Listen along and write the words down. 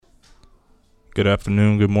good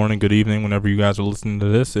afternoon, good morning, good evening, whenever you guys are listening to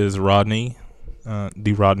this. Is Rodney,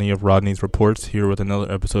 the Rodney of Rodney's Reports, here with another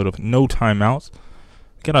episode of No Timeouts.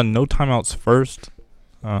 Get on No Timeouts first.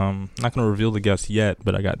 Not going to reveal the guests yet,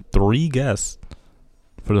 but I got 3 guests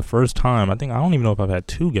for the first time. I don't even know if I've had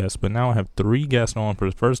 2 guests, but now I have 3 guests on for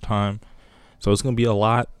the first time. So it's going to be a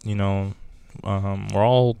lot, we're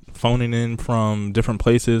all phoning in from different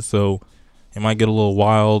places, so it might get a little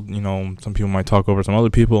wild. Some people might talk over some other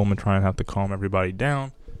people. I'm going to try and have to calm everybody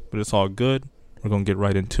down, but it's all good. We're going to get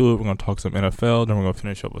right into it. We're going to talk some NFL, then we're going to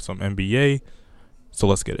finish up with some NBA. So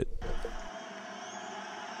let's get it.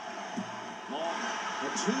 Long, a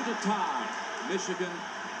 2 to tie. Michigan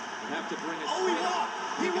would have to bring it.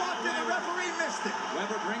 He walked and the referee missed it.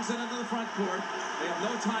 Weber brings it into the front court. They have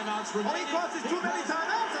no timeouts remaining. He causes too many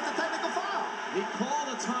timeouts. That's a technical foul. He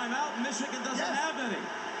called a timeout. Michigan doesn't have any.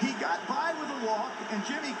 He got by with a walk, and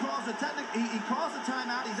Jimmy calls a he calls a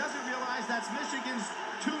timeout. He doesn't realize that's Michigan's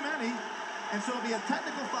too many, and so it'll be a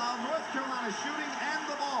technical foul. North Carolina shooting and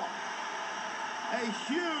the ball. A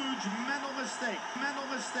huge mental mistake.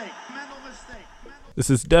 This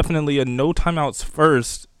is definitely a no timeouts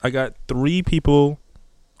first. I got 3 people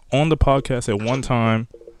on the podcast at one time.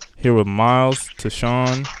 Here with Miles,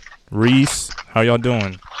 Tashawn, Reese. How y'all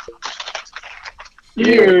doing?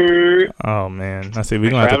 Yeah. Oh man, I see.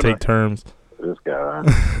 We're gonna have to take turns. This guy.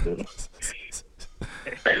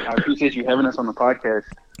 I appreciate you having us on the podcast.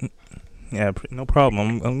 Yeah, no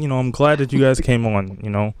problem. I'm glad that you guys came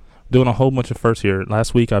on. Doing a whole bunch of firsts here.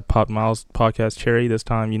 Last week I popped Miles' podcast cherry. This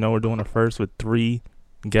time, we're doing a first with 3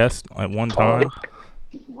 guests at one time.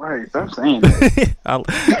 Right, stop saying that.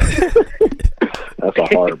 That's a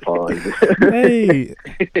hard pause. Hey,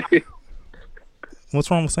 what's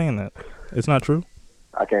wrong with saying that? It's not true.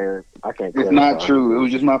 I can't. It's not true. It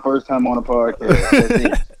was just my first time on a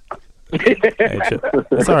podcast. Hey,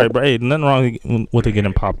 it's all right, bro. Hey, nothing wrong with it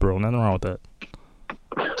getting popped, bro. Nothing wrong with that.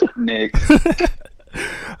 Next.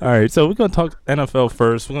 All right, so we're gonna talk NFL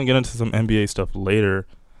first. We're gonna get into some NBA stuff later.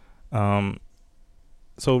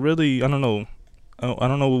 So really, I don't know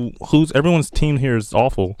everyone's team here is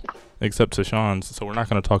awful except Tashawn's, so we're not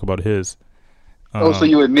gonna talk about his. So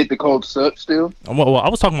you admit the Colts suck still? Well, I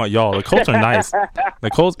was talking about y'all. The Colts are nice. The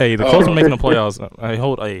Colts are making the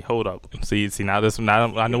playoffs. Hold up. See now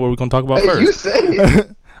I know what we're gonna talk about first. You say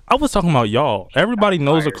it. I was talking about y'all. Everybody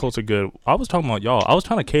knows the Colts are good. I was talking about y'all. I was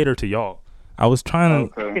trying to cater to y'all. I was trying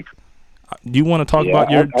to. Okay. Do you want to talk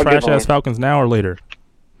about your trash ass Falcons now or later?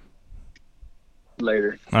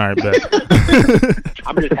 Later. All right, bet.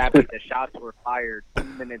 I'm just happy the shots were fired 2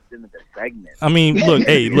 minutes into the segment. I mean, look.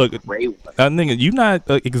 Nigga, you not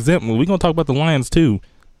exempt. We're gonna talk about the Lions too.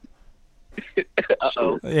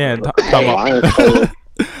 Uh-oh. Yeah, talking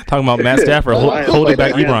about Matt Stafford holding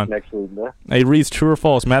back Ebron. Next week, man. Hey, Reese, true or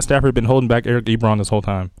false? Matt Stafford been holding back Eric Ebron this whole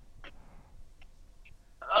time.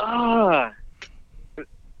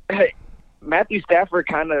 Hey, Matthew Stafford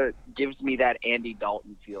kind of gives me that Andy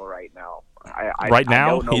Dalton feel right now.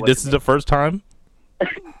 This is the first time? I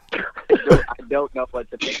don't know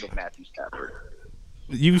what to think of Matthew Stafford.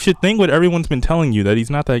 You should think what everyone's been telling you, that he's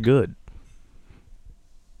not that good.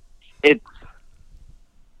 It's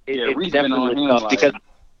Reese definitely been on him tough because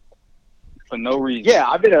for no reason. yeah,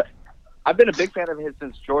 I've been a big fan of his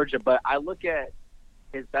since Georgia, but I look at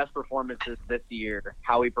his best performances this year,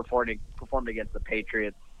 how he performed against the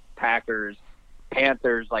Patriots, Packers,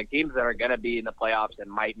 Panthers, like teams that are going to be in the playoffs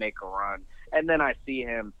and might make a run. And then I see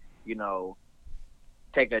him,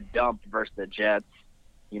 take a dump versus the Jets,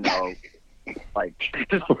 like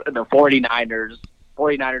the 49ers.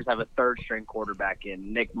 49ers have a third-string quarterback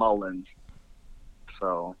in Nick Mullins.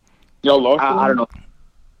 So Y'all lost I don't know.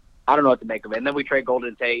 I don't know what to make of it. And then we trade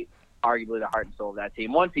Golden Tate, arguably the heart and soul of that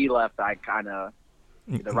team. Once he left, the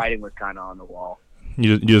writing was kind of on the wall.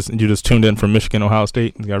 You just tuned in from Michigan, Ohio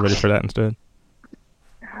State, and got ready for that instead.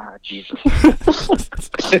 Ah, Jesus.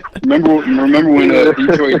 Remember when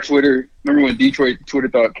Detroit Twitter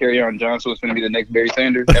thought Kerryon Johnson was going to be the next Barry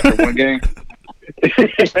Sanders after one game?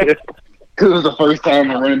 Because it was the first time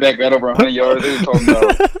a running back got over 100 yards. They were talking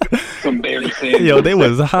about some Barry Sanders. Yo, they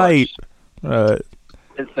was hype.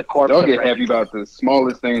 It's the corporate. Don't get happy about the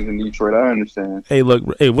smallest things in Detroit. I understand. Hey, look.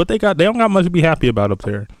 Hey, what they got? They don't got much to be happy about up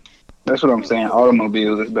there. That's what I'm saying.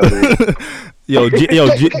 Automobiles is better.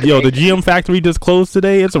 The GM factory just closed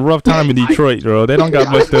today. It's a rough time in Detroit, bro. They don't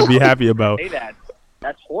got much to be happy about. Say that.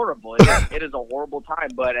 That's horrible. It is a horrible time,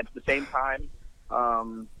 but at the same time,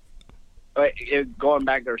 going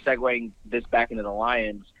back or segueing this back into the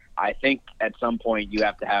Lions, I think at some point you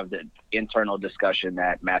have to have the internal discussion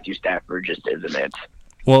that Matthew Stafford just isn't it.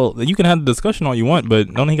 Well, you can have the discussion all you want,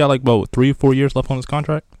 but don't he got 3 or 4 years left on his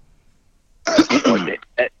contract?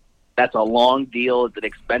 That's a long deal. It's an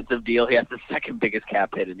expensive deal. He has the second biggest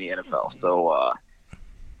cap hit in the NFL. So,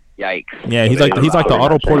 yikes. Yeah, he's like the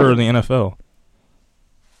Otto Porter in the NFL.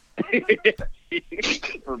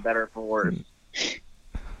 For better or for worse.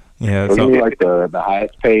 Yeah, Wasn't so he like the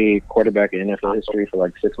highest paid quarterback in NFL history for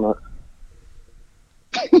like 6 months?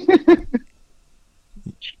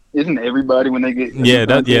 Isn't everybody when they get?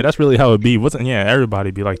 that's really how it be.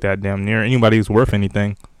 Everybody be like that damn near. Anybody who's worth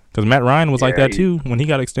anything. Because Matt Ryan was like that too when he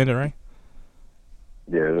got extended, right?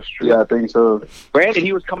 Yeah, that's true. Yeah, I think so. Granted,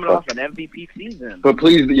 he was coming off an MVP season. But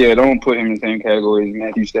please, don't put him in the same category as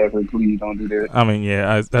Matthew Stafford. Please don't do that. I mean,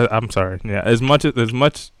 I'm sorry. Yeah, as much as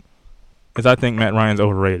I think Matt Ryan's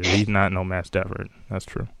overrated, he's not no Matt Stafford. That's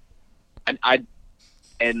true.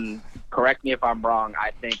 And correct me if I'm wrong,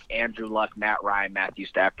 I think Andrew Luck, Matt Ryan, Matthew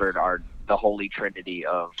Stafford are the holy trinity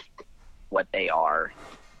of what they are.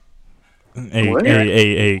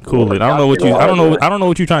 Hey, cool it. I don't know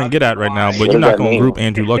what you're trying to get at right now, but you're not gonna group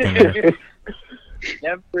Andrew Luck in there.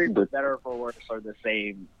 Them three, for better or for worse, are the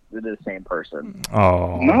same. They're the same person.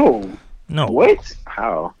 Oh no. What?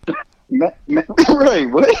 How? Right?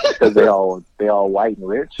 What? Because they all white and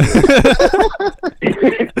rich.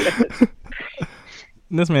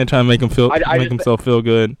 This man trying to make himself feel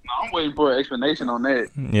good. I'm waiting for an explanation on that.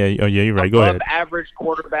 Yeah. Oh yeah, you're right. Go ahead. Average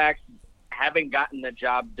quarterbacks haven't gotten the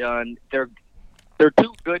job done. They're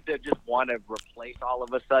too good to just want to replace all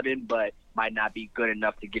of a sudden, but might not be good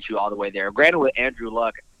enough to get you all the way there. Granted, with Andrew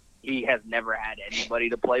Luck, he has never had anybody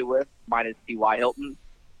to play with, minus T.Y. Hilton.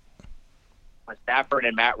 But Stafford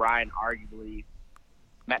and Matt Ryan, arguably,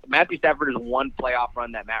 Matthew Stafford is one playoff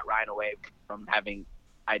run that Matt Ryan away from having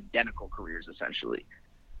identical careers, essentially.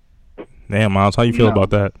 Damn, Miles, how you feel about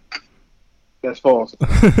that? That's false.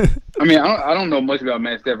 I mean, I don't know much about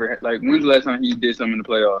Matt Stafford. Like, when's the last time he did something in the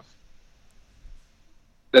playoffs?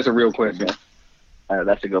 That's a real question.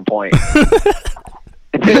 That's a good point.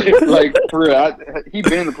 Like, for real, he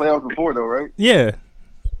been in the playoffs before, though, right? Yeah.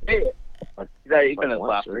 He's been in the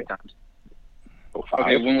playoffs 3 times.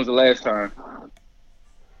 Okay, when was the last time?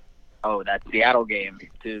 Oh, that Seattle game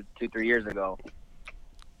 3 years ago.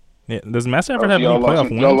 Yeah. Does Matt Stafford have any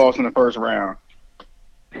playoff wins? Y'all lost in the first round.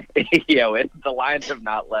 The Lions have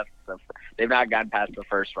not left. They've not gotten past the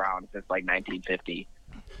first round since like 1950.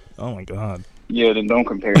 Oh my God. Yeah, then don't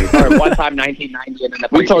compare it. Or one time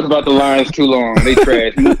 1990. We talked about the Lions too long. They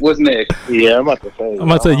trash. What's next? Yeah, I'm about to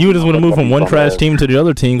say. You just want to move from one trash team to the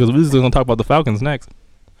other team because we're just going to talk about the Falcons next.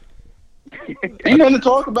 Ain't nothing to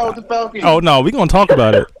talk about with the Falcons. Oh no, we're going to talk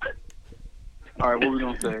about it. All right, what we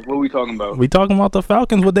gonna say? What are we talking about? We talking about the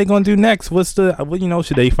Falcons. What they gonna do next?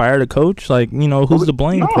 Should they fire the coach? Like, who's to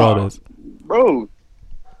blame for all this? Bro,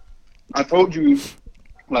 I told you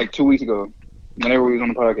like 2 weeks ago, whenever we was on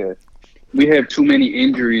the podcast, we have too many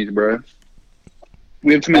injuries, bro.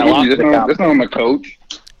 We have too many injuries. That's not on my coach,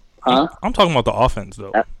 huh? I'm talking about the offense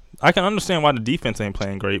though. I can understand why the defense ain't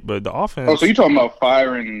playing great, but the offense. Oh, so you talking about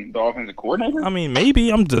firing the offensive coordinator? I mean,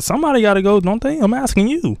 maybe somebody got to go, don't they? I'm asking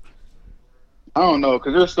you. I don't know,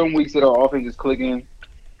 because there's some weeks that our offense is clicking,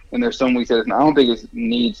 and there's some weeks that it's not. I don't think it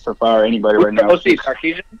needs to fire anybody right now.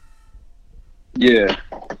 Sarkisian? Yeah.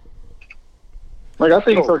 Like, I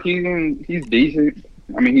think Sarkisian, he's decent.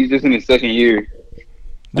 I mean, he's just in his second year.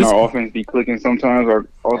 And our offense be clicking sometimes. Our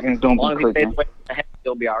offense don't be clicking.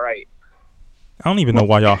 He'll be all right. I don't even know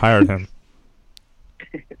why y'all hired him.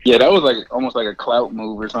 Yeah, that was like almost like a clout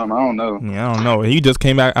move or something. I don't know. Yeah, I don't know. He just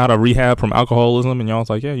came back out of rehab from alcoholism, and y'all was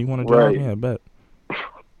like, "Yeah, you want to job? Yeah, I bet."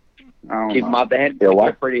 Keep him out the head. Yeah,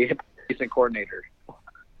 why? Pretty decent coordinator.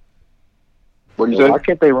 What do you say? Why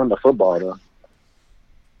can't they run the football though?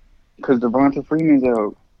 Because Devonta Freeman's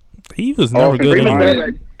out. He was never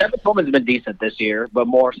good. Devin Coleman's been decent this year, but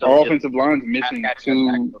more so. Our offensive line's missing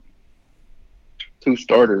two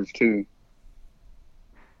starters too.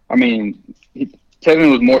 I mean,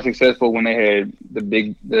 Kevin was more successful when they had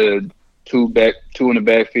the two in the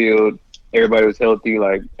backfield. Everybody was healthy,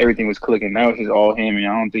 like everything was clicking. Now it's just all him, and I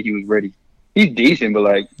don't think he was ready. He's decent, but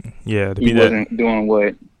like, he wasn't doing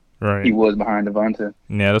what he was behind Devonta.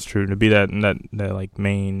 Yeah, that's true. To be that like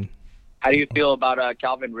main. How do you feel about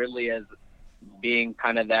Calvin Ridley as being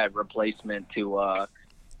kind of that replacement to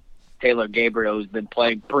Taylor Gabriel, who's been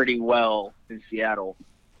playing pretty well in Seattle?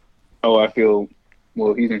 Oh, I feel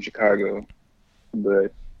well. He's in Chicago.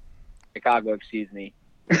 But excuse me.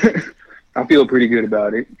 I feel pretty good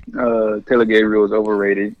about it. Taylor Gabriel is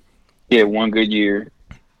overrated. He had one good year.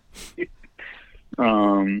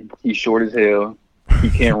 He's short as hell. He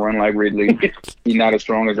can't run like Ridley. He's not as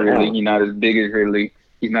strong as Ridley. He's not as big as Ridley.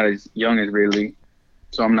 He's not as young as Ridley.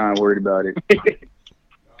 So I'm not worried about it.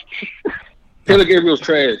 Taylor Gabriel's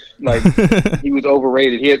trash. Like he was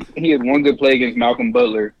overrated. He had one good play against Malcolm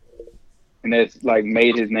Butler, and that's like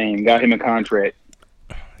made his name, got him a contract.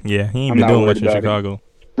 Yeah, he ain't been doing much in Chicago.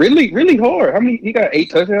 Really, really hard. How many? He got 8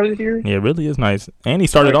 touchdowns this year. Yeah, it really is nice. And he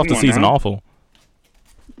started off the season awful.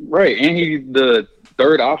 Right, and he's the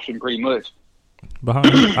third option pretty much. Behind,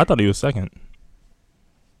 I thought he was second.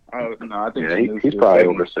 No, I think he's probably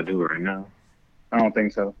over Sadu right now. I don't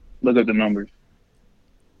think so. Look at the numbers.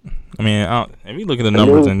 I mean, if you look at the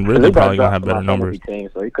numbers, then Ridley probably gonna have better numbers. Team,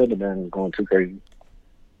 so he could have been going too crazy.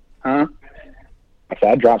 Huh? I said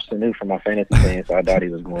I dropped Sanu from my fantasy team, so I thought he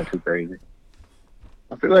was going too crazy.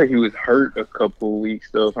 I feel like he was hurt a couple weeks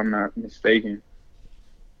though, if I'm not mistaken.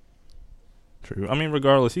 True. I mean,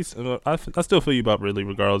 regardless, I still feel you about Ridley.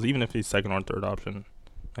 Regardless, even if he's second or third option,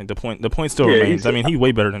 like the point still remains. I mean, he's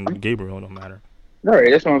way better than Gabriel. It don't matter.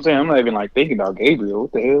 Right, that's what I'm saying. I'm not even like thinking about Gabriel.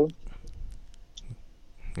 What the hell?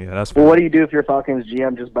 Yeah, that's. Well, what do you do if you're Falcons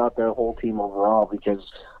GM just about the whole team overall? Because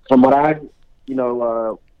from what I've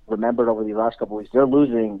remembered over these last couple of weeks, they're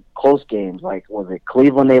losing close games. Like, was it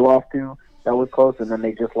Cleveland they lost to? That was close, and then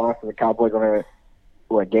they just lost to the Cowboys on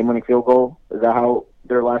a game-winning field goal. Is that how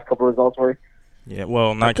their last couple of results were? Yeah,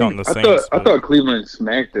 well, not counting the Saints. I thought Cleveland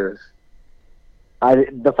smacked us.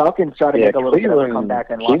 The Falcons tried to make a little bit of a comeback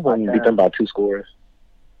and Cleveland beat them by 2 scores.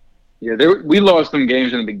 Yeah, we lost some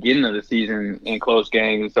games in the beginning of the season in close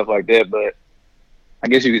games and stuff like that, but I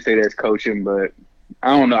guess you could say that's coaching, but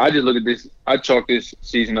I don't know. I just look at this. I chalk this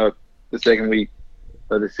season up the second week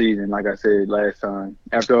of the season, like I said last time.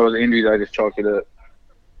 After all the injuries, I just chalked it up.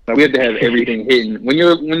 Like, we have to have everything hitting. When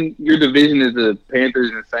your division is the Panthers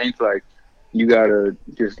and Saints, like, you got to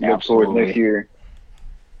just look forward next year.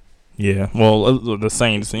 Yeah, well, the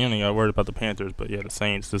Saints, you only got worried about the Panthers, but yeah, the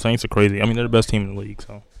Saints are crazy. I mean, they're the best team in the league,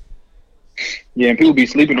 so. Yeah, and people be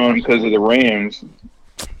sleeping on them because of the Rams.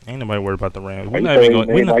 Ain't nobody worried about the Rams. Why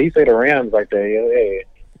you say the Rams like that? Yeah.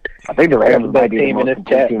 I think the Rams might be the most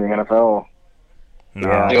complete team in the NFL.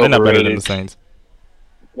 Nah, they're not better than the Saints.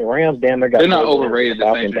 The Rams, damn, they're not overrated. The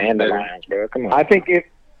Falcons and the Lions, bro. Come on. I think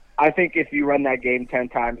if you run that game 10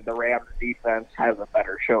 times, the Rams defense has a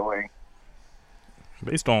better showing.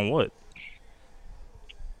 Based on what?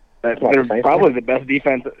 They're probably the best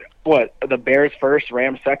defense. What, the Bears first,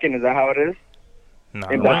 Rams second? Is that how it is? Nah,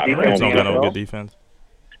 Rams don't got no good defense.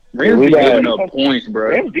 Rams be giving up points, bro.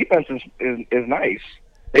 Rams defense is nice.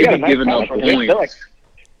 They be giving up points.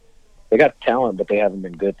 They got talent, but they haven't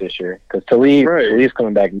been good this year. Because Talib's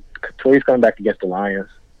coming back. Talib's coming back against the Lions.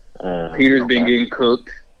 Peter's been getting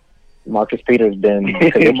cooked. Marcus Peters been.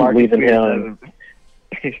 They keep leaving him.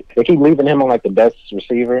 They keep leaving him on like the best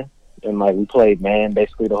receiver, and like we played man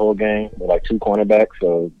basically the whole game with like 2 cornerbacks,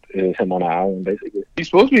 so it was him on the island basically. He's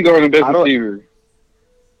supposed to be guarding the best receiver.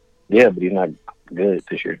 Yeah, but he's not good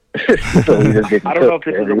this year. So he's just I don't know if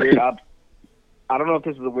this is a weird. I don't know if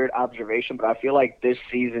this is a weird observation, but I feel like this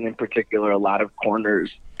season in particular, a lot of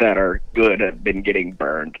corners that are good have been getting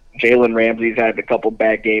burned. Jalen Ramsey's had a couple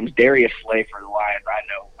bad games. Darius Slay for the Lions, I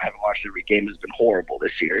know, I haven't watched every game, has been horrible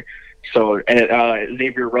this year. So, and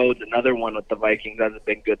Xavier Rhodes, another one with the Vikings, hasn't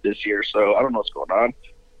been good this year. So I don't know what's going on.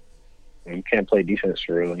 You can't play defense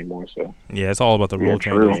for real anymore. So yeah, it's all about the rule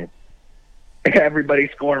changes.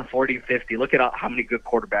 Everybody's scoring 40, 50. Look at how many good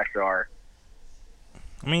quarterbacks there are.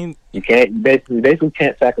 I mean, you basically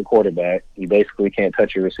can't sack a quarterback. You basically can't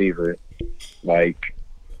touch your receiver. Like,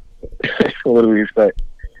 what do we expect?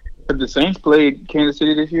 Have the Saints played Kansas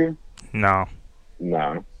City this year? No,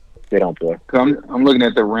 they don't play. I'm looking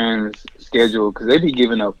at the Rams' schedule because they be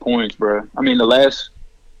giving up points, bro. I mean, the last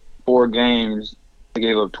 4 games they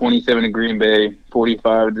gave up 27 to Green Bay,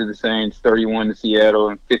 45 to the Saints, 31 to Seattle,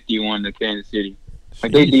 and 51 to Kansas City.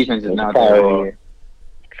 Like, their defense is not that well.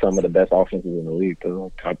 Some of the best offenses in the league,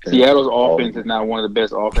 though. Top 10. Seattle's offense is not one of the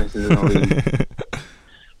best offenses in the league.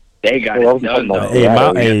 They got it done, though.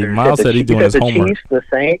 Hey, Miles said he's doing his homework. The Chiefs, the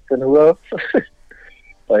Saints, and who else?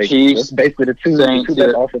 Like, Chiefs, basically the two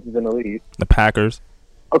best offenses in the league. The Packers.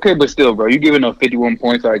 Okay, but still, bro, you giving up 51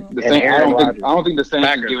 points. Like the Saints, I don't think the Saints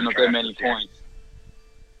are giving up that many points.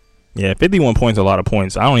 Yeah, 51 points is a lot of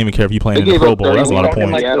points. I don't even care if you playing in the Pro Bowl. That's a lot of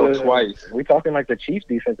points. We talking like the Chiefs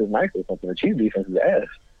defense is nice or something. The Chiefs defense is ass.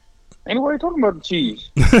 Ain't nobody talking about the Chiefs.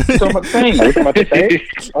 Talking about the Saints. Are you talking about the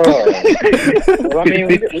Saints? Well, I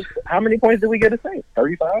mean, how many points did we get the Saints?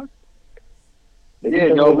 35? Yeah,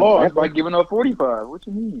 y'all lost by giving up 45. What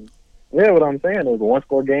you mean? Yeah, what I'm saying, it was a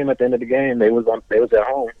 1-score game at the end of the game. They was at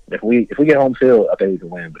home. If we get home field, I think we can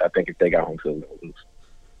win. But I think if they got home field, we'll lose.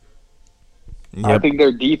 Yep. I think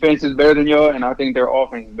their defense is better than y'all, and I think their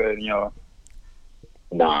offense is better than y'all.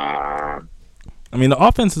 Nah. I mean, the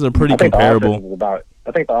offenses are pretty comparable.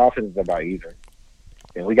 I think the offense is about even.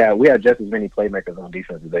 And we have just as many playmakers on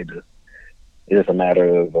defense as they do. It's just a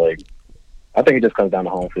matter of like, I think it just comes down to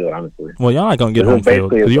home field, honestly. Well, y'all not gonna get home field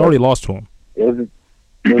because you already lost to him. It was a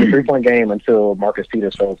 3-point game until Marcus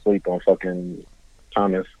Peters fell asleep on fucking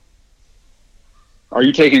Thomas. Are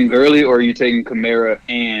you taking Gurley or are you taking Kamara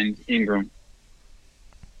and Ingram?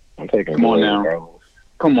 I'm taking. Come on now. Bro.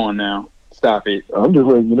 Come on now. Stop it. I'm just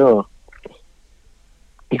letting you know.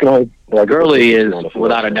 You can only, Gurley is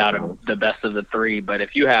without a doubt the best of the three, but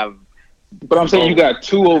if you have, but I'm saying you got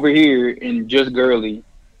two over here and just Gurley.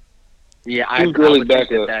 Yeah, I would back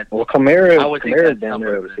think up. Well, Kamara's down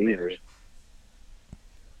there as a receiver.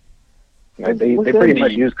 Like they pretty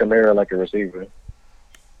much use Kamara like a receiver.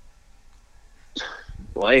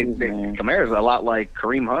 Well, Kamara's a lot like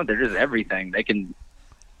Kareem Hunt. They're just everything. They can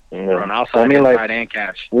run outside, inside, and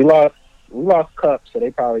catch. We lost Cup, so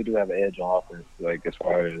they probably do have an edge on offense, like as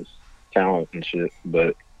far as talent and shit.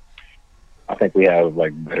 But I think we have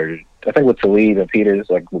like better. I think with Talib and Peters,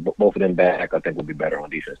 like both of them back, I think we'll be better on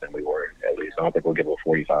defense than we were at least. I don't think we'll give up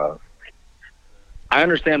 45. I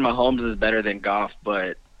understand Mahomes is better than Goff,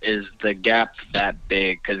 but is the gap that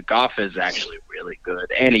big? Because Goff is actually really good,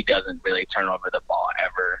 and he doesn't really turn over the ball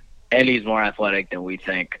ever, and he's more athletic than we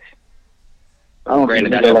think.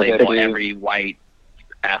 Granted, that's label every white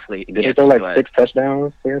athlete. Did he throw like 6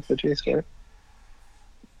 touchdowns against the Chiefs? Right?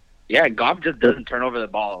 Yeah, Goff just doesn't turn over the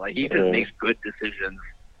ball. Like he just makes good decisions.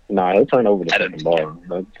 Nah, he'll turn over the fucking ball.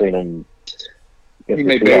 I've seen him. He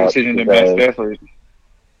made better decisions than Matt Stafford.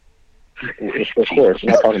 Of course, I'm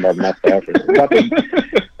not talking about Matt Stafford.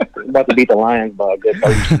 I'm about to beat the Lions by a good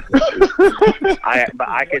 30. But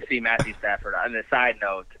I could see Matthew Stafford. On the side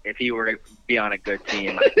note, if he were to be on a good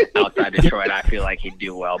team outside Detroit, I feel like he'd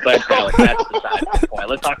do well. But no, that's beside the point.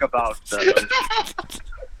 Let's talk about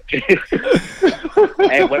Hey,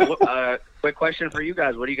 quick question for you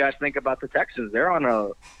guys. What do you guys think about the Texans? They're on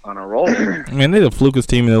a roll. Man, they're the flukest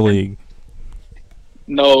team in the league.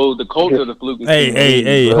 No, the Colts are the flukest team.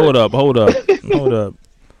 Hey, hold up. What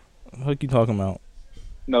you talking about?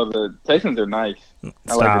 No, the Texans are nice.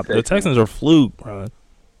 Stop. The Texans are fluke, bro.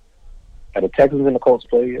 Are the Texans and the Colts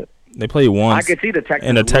play yet? They played once. I could see the Texans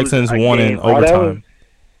and the Texans won in overtime. overtime.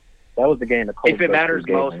 That was the game the Colts. If it matters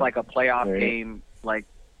most, like a playoff game, like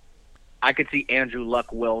I could see Andrew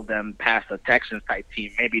Luck will them past a Texans type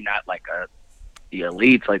team. Maybe not like the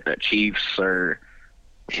elites like the Chiefs or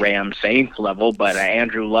Rams Saints level, but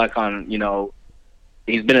Andrew Luck on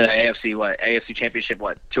he's been in the AFC Championship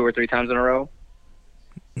 2 or 3 times in a row.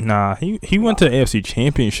 Nah, he went to the AFC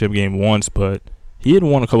Championship game once, but he had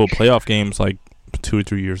won a couple of playoff games like 2 or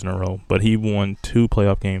 3 years in a row. But he won 2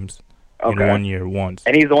 playoff games in 1 year once.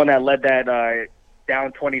 And he's the one that led that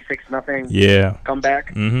down 26-0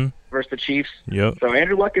 comeback versus the Chiefs. Yep. So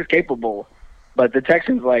Andrew Luck is capable, but the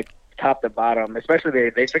Texans top to bottom, especially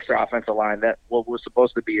they fixed their offensive line. That was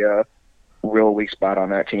supposed to be a real weak spot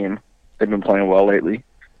on that team. They've been playing well lately.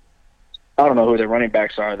 I don't know who their running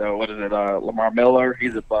backs are though. What is it? Lamar Miller?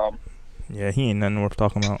 He's a bum. Yeah, he ain't nothing worth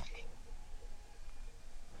talking about.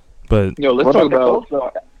 But let's talk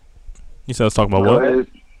about. You said let's talk about what?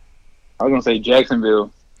 I was gonna say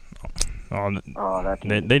Jacksonville.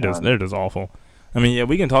 They're just awful. I mean, yeah,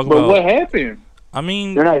 we can talk about. But what happened? I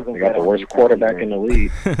mean, they're not even got the worst quarterback in the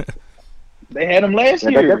league. They had him last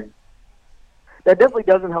year. That definitely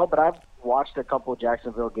doesn't help. But I've watched a couple of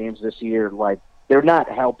Jacksonville games this year. Like they're not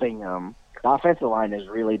helping them. The offensive line is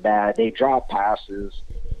really bad. They drop passes.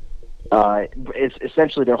 It's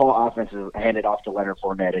essentially their whole offense is handed off to Leonard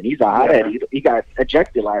Fournette, and he's a hothead. He got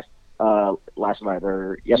ejected last night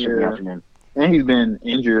or yesterday afternoon. And he's been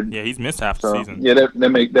injured. Yeah, he's missed half the season. Yeah,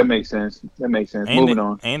 that makes sense. That makes sense. Moving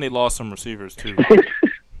on. And they lost some receivers too.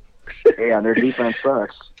 Yeah, their defense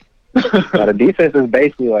sucks. Now, the defense is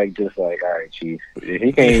basically all right, Chief. If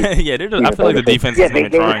he can't. Yeah, I feel like the defense isn't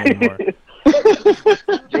even trying anymore.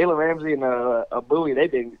 Jalen Ramsey and Bowie,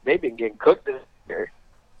 they've been getting cooked this year.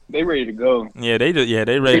 They ready to go. Yeah, they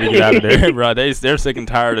ready to get out of there, bro. They're sick and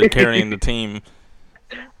tired of carrying the team.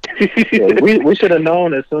 Yeah, we should have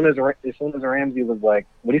known as soon as Ramsey was like,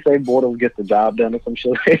 what do you say, Bortles gets the job done or some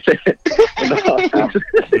shit.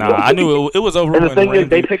 Nah, I knew it was over. And the thing is,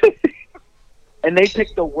 they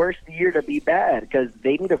picked the worst year to be bad because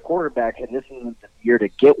they need a quarterback, and this isn't the year to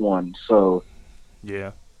get one. So,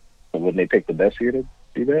 yeah. Wouldn't they pick the best year to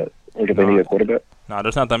do that? Or do they need a quarterback? No,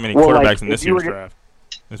 there's not that many quarterbacks in this year's draft.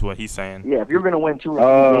 Is what he's saying. Yeah, if you're going to win 2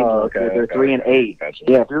 or 3 games, they're 3-8. Gotcha.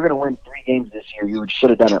 Yeah, if you're going to win 3 games this year, you should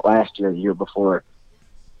have done it last year, the year before.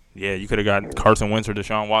 Yeah, you could have got Carson Wentz or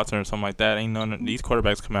Deshaun Watson or something like that. Ain't none of these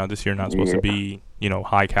quarterbacks come out this year not supposed to be,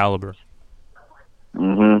 high caliber.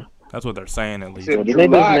 Mm-hmm. That's what they're saying at least. Said Did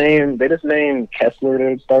they just name Kessler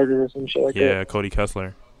their starter or some shit like that? Yeah, Cody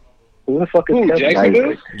Kessler. Who the fuck is Who, Kessler?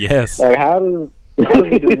 Jacksonville? Yes. Like, how does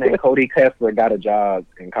this name Cody Kessler got a job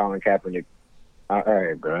and Colin Kaepernick? All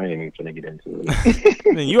right, bro. I ain't even finna get into it.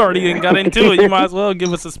 I mean, you already got into it. You might as well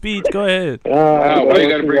give us a speech. Go ahead. Wow, why you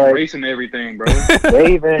gotta bring like, race and everything, bro?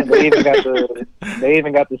 they even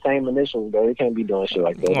got the same initials, bro. They can't be doing shit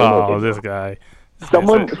like that. Oh, this guy.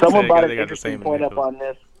 Someone brought an They got the interesting same point up initials. on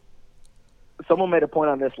this. Someone made a point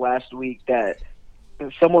on this last week that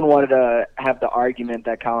someone wanted to have the argument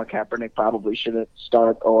that Colin Kaepernick probably shouldn't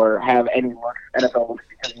start or have any look NFL looks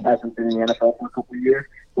because he hasn't been in the NFL for a couple of years.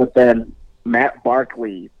 But then Matt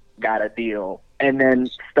Barkley got a deal and then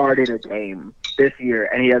started a game this year,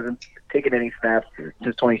 and he hasn't taken any snaps since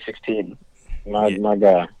 2016. My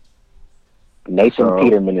guy. Nathan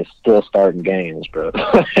Peterman is still starting games, bro.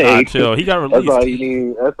 Nah, chill. He got released. That's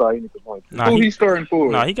all you need to point to. Nah, Who he starting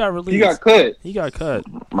for? Nah, he got released. He got cut. He got cut.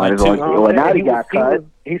 Might as Like, well. Well, now he got cut.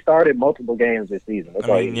 He started multiple games this season. That's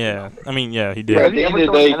all I mean, yeah. He did. Right. Has he ever End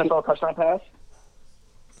of the thrown an day- NFL touchdown pass?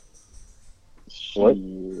 What?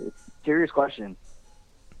 Serious question.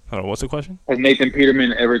 Hold on, what's the question? Has Nathan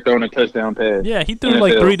Peterman ever thrown a touchdown pass? Yeah, he threw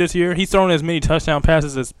like NFL. 3 this year. He's thrown as many touchdown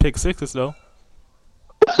passes as pick sixes, though.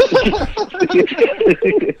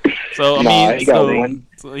 So, I Nah, mean, he got one.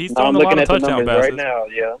 so he's No, throwing I'm a lot looking of at the touchdown numbers passes. right now.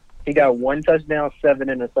 Yeah, he got 1 touchdown, 7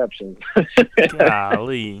 interceptions.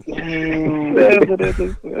 Golly.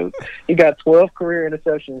 He got 12 career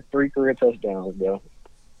interceptions, 3 career touchdowns, bro.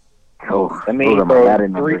 Oh, I mean, those are my bro,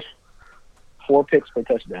 batting numbers. 4 picks per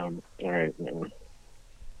touchdown. All right, man.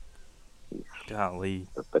 Golly.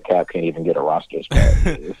 The Cap can't even get a roster spot.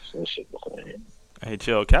 This shit insane. Hey,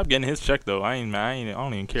 chill. Cap getting his check, though. I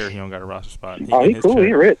don't even care if he don't got a roster spot. Oh, getting he his cool. check.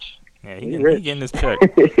 He rich. Yeah, he he rich. getting his check.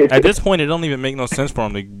 At this point, it don't even make no sense for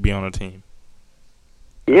him to be on a team.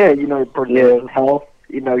 Yeah, for his health.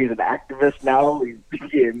 He's an activist now. He's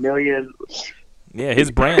getting millions. Yeah,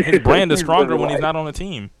 his brand is stronger when he's not on a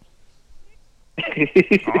team.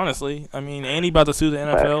 Honestly, I mean, and he about to sue the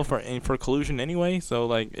NFL for collusion anyway, so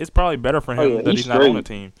like it's probably better for him that he's he's not on a straight.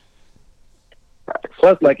 team.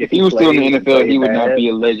 Plus, like, If he was still in the NFL, he would not be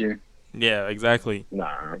a legend. Yeah, exactly.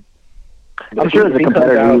 Nah. I'm sure as a If he comes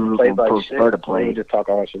competitor, out he and plays would like prefer to shit, play. we just talk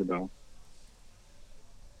all that shit about him.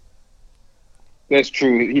 That's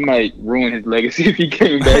true. He might ruin his legacy if he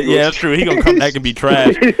came back. Yeah, that's true. He gonna come back and be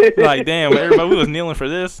trash. Like, damn, everybody, we was kneeling for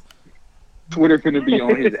this. Twitter finna be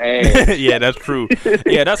on his ass. Yeah, that's true.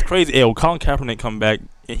 Yeah, that's crazy. Hey, Colin Kaepernick come back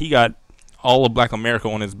and he got all of Black America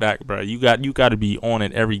on his back, bro. You got to be on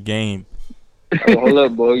it every game. Oh, hold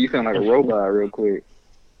up, boy. You sound like a robot real quick.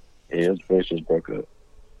 Yeah, his voice just broke up.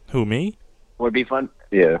 Who, me? Would be fun.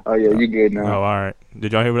 Yeah. Oh, yeah, you good Oh, now. all right.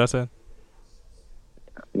 Did y'all hear what I said?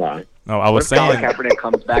 Nah. No, I was What if Colin saying. Kaepernick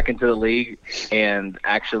comes back into the league and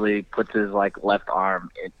actually puts his left arm,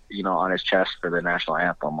 on his chest for the national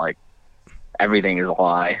anthem? Like everything is a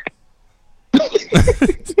lie.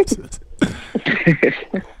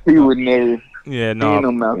 He would never. Yeah, He ain't no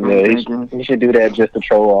no. Malcolm Yeah, Jenkins. he should do that just to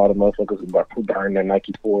troll all the motherfuckers who burn their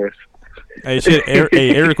Nike fours. Hey, shit.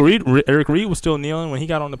 Eric Reed. Eric Reed was still kneeling when he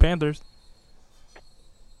got on the Panthers.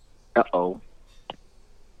 Uh-oh.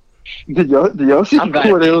 Did y'all see I'm back.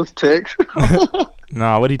 Cordell's text?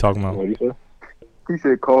 Nah, what he talking about? What do you say? He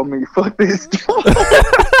said, "Call me, fuck this."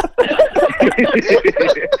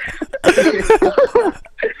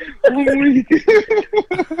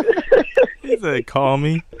 He said, "Call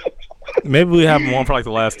me." Maybe we have him on for like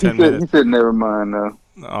the last 10 He minutes. said, "Never mind." Though.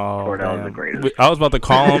 Oh, Cordell was damn. the greatest. I was about to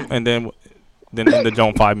call him and then end the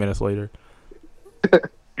joint 5 minutes later.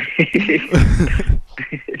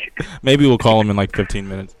 Maybe we'll call him in like 15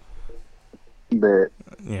 minutes. Bet.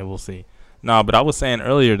 Yeah, we'll see. Nah, but I was saying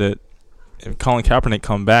earlier that if Colin Kaepernick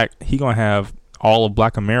come back, he gonna have all of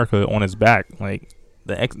Black America on his back. Like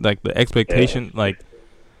the expectation,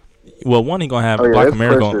 well, one, he gonna have Oh, yeah, Black that's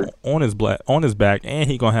America pressure. on his back, and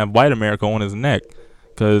he gonna have White America on his neck.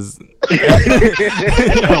 Cause,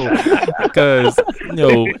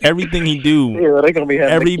 everything he do, Yeah, they're gonna be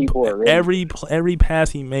having every the keyboard ready. every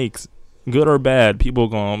pass he makes, good or bad, people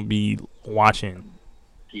gonna be watching.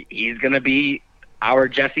 He's going to be our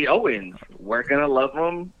Jesse Owens. We're going to love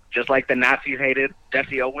him just like the Nazis hated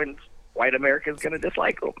Jesse Owens. White America's going to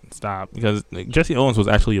dislike him. Stop, because Jesse Owens was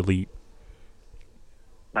actually elite.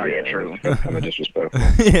 Oh, yeah, true. Kind of disrespectful.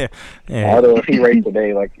 yeah. Although if he raced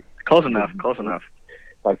today, like Close enough.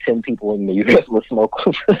 10 people in the U.S. would smoke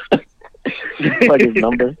like his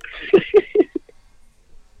number.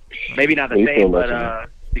 Maybe not the He's same, still but listening.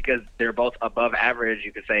 because they're both above average,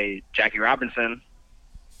 you could say Jackie Robinson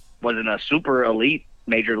wasn't a super elite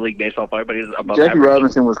Major League Baseball player, but he's above Jackie average.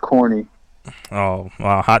 Robinson was corny. Oh,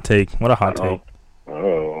 wow, hot take. What a hot take.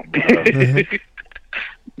 Oh.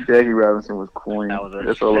 Jackie Robinson was corny. That was a-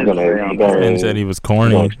 That's all I'm You gonna gonna- say. Man said he was You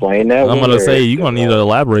corny. gonna explain that? I'm gonna say you're gonna need to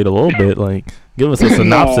elaborate a little bit. Like, give us a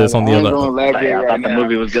synopsis on the I ain't other. gonna elaborate I right thought the now.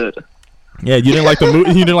 movie was good. Yeah, you didn't like the movie.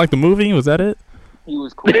 You didn't like the movie. Was that it? He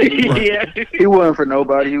was corny. Yeah. He wasn't for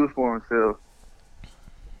nobody. He was for himself.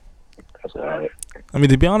 That's all right. I mean,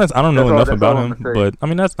 to be honest, I don't know enough That's about all him. I'm gonna say. But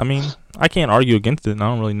I mean, I can't argue against it. And I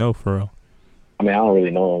don't really know for real. I mean, I don't really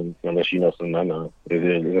know him unless you know something I know. Is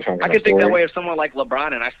there some I kind of could think that story? way of someone like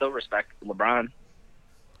LeBron, and I still respect LeBron.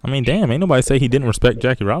 I mean, damn, ain't nobody say he didn't respect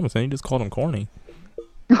Jackie Robinson. He just called him corny.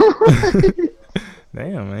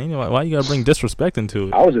 Damn, man, you know, why you gotta bring disrespect into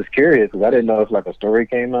it? I was just curious because I didn't know if like a story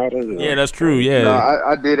came out. Yeah, that's true. Yeah, No,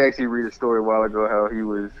 I did actually read a story a while ago how he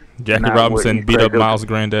was. Jackie not Robinson what he beat up cracked up. Miles'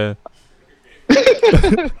 granddad.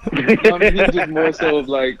 I mean, he's just more so of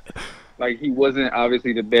like he wasn't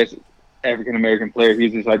obviously the best African American player.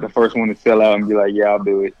 He's just like the first one to sell out and be like, "Yeah, I'll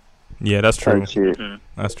do it." Yeah, that's true. Type shit.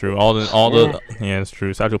 That's true. Yeah, that's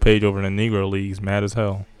true. Satchel Paige over in the Negro Leagues, mad as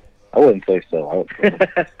hell. I wouldn't say so. I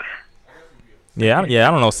would Yeah, I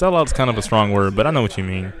don't know. Sellout's kind of a strong word, but I know what you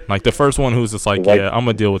mean. Like the first one who's just like, Like- yeah, I'm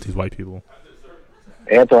gonna deal with these white people.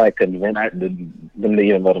 They had to like convince them to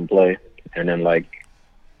even let him play, and then like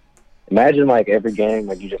imagine like every game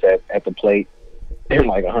like you just at the plate and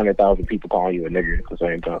like 100,000 people calling you a nigger at the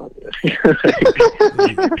same time.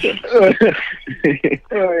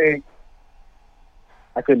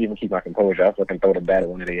 I couldn't even keep my composure. I fucking throw the bat at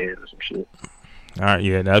one of their heads or some shit. All right,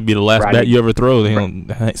 yeah, that'd be the last Right. bat you ever throw.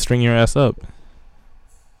 They'll string your ass up.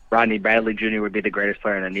 Rodney Bradley Jr. would be the greatest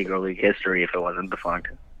player in the Negro League history if it wasn't defunct.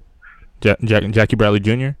 Jackie Bradley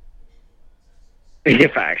Jr. Yeah,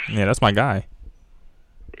 facts. Yeah, that's my guy.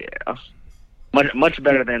 Yeah. Much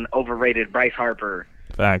better than overrated Bryce Harper,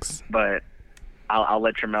 Facts. but I'll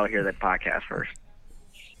let Tramel hear that podcast first.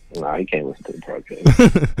 Nah, he can't listen to the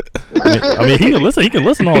podcast. I mean, he can listen. He can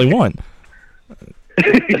listen all he want.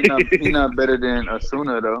 He's not better than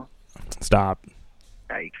Asuna though. Stop.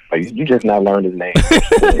 Yikes. Like, you just now learned his name. I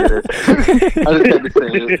just had to say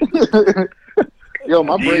it. Yo,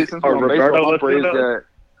 my Braves since Or on Roberto baseball, Osuna.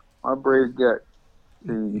 my Braves got.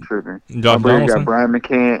 You tripping? Josh My Braves Donaldson? got Brian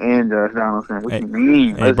McCann and Josh Donaldson. What Hey, you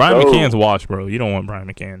mean? Hey, Let's Brian go. McCann's washed, bro. You don't want Brian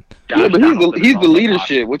McCann. Yeah, Josh but Donaldson he's is the also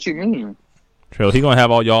leadership. What you mean? Trail, he gonna have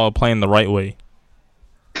all y'all playing the right way.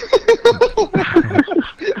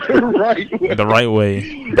 Right. The right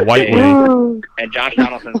way. The white way. awesome. And Josh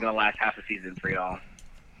Donaldson's going to last half a season for y'all.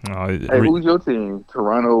 Hey, who's your team?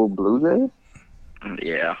 Toronto Blue Jays?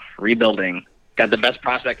 Yeah. Rebuilding. Got the best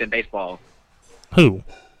prospect in baseball. Who?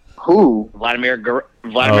 Who? Vladimir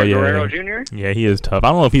yeah, Guerrero yeah. Jr.? Yeah, he is tough. I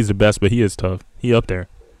don't know if he's the best, but he is tough. He up there.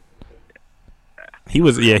 He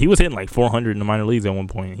was hitting like 400 in the minor leagues at one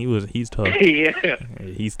point. He's tough. Yeah. Yeah,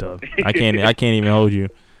 he's tough. I can't even hold you.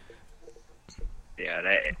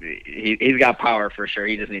 Yeah, he's got power for sure.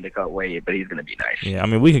 He just need to cut weight, but he's going to be nice. Yeah, I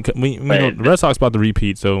mean we know the Red Sox about to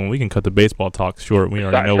repeat, so we can cut the baseball talk short. We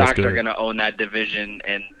already know what's Sox are good. going to own that division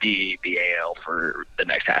and the AL for the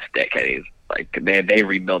next half decade. Like they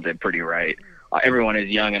rebuilt it pretty right. Everyone is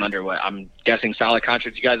young and underway. I'm guessing solid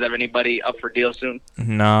contracts. You guys have anybody up for deal soon?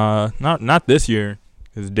 Nah, not this year.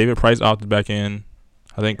 Because David Price opted back in.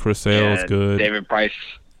 I think Chris Sale's Yeah, good. David Price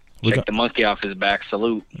We checked got- the monkey off his back.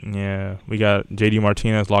 Salute. Yeah, we got J.D.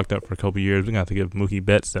 Martinez locked up for a couple years. We're gonna have to give Mookie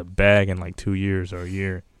Betts a bag in like 2 years or a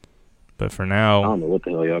year. But for I now, don't know what the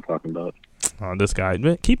hell y'all talking about. this guy,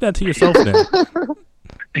 man, keep that to yourself then.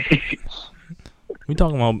 we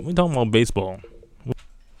talking about baseball.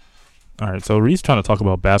 All right, so Reed's trying to talk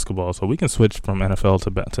about basketball, so we can switch from NFL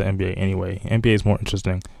to NBA anyway. NBA is more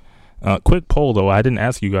interesting. Quick poll though, I didn't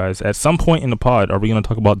ask you guys. At some point in the pod, are we gonna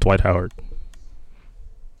talk about Dwight Howard?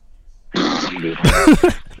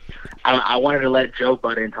 I wanted to let Joe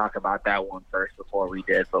Budden talk about that one first before we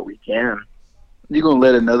did, but we can. You gonna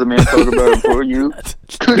let another man talk about it for you?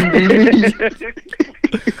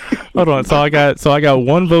 Hold on. So I got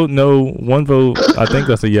one vote no, one vote I think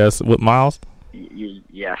that's a yes. With Miles?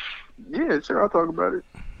 Yes. Yeah, sure. I'll talk about it.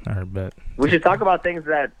 All right, bet. We should talk about things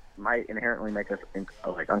that might inherently make us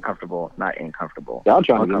uncomfortable, not uncomfortable. Y'all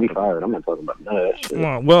trying to get me fired. I'm not talking about none of that shit.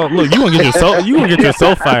 Well, look, you gonna get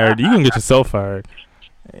yourself fired. You gonna get yourself fired.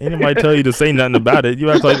 Anybody tell you to say nothing about it? You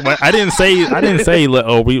act like I didn't say.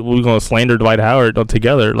 We gonna slander Dwight Howard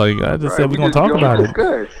together. Like I just said, we gonna talk about it.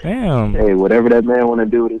 Good. Damn. Hey, whatever that man want to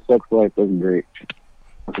do with his sex life, that's great.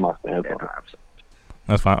 That's my stance on it.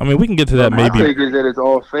 That's fine. I mean, we can get to that My maybe. take is that it's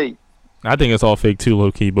all fake. I think it's all fake too,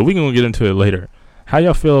 low key. But we can get into it later. How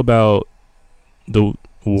y'all feel about the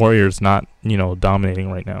Warriors not,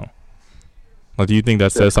 dominating right now? Like, do you think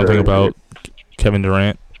that says something about Kevin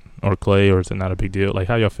Durant or Clay, or is it not a big deal? Like,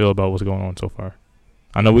 how y'all feel about what's going on so far?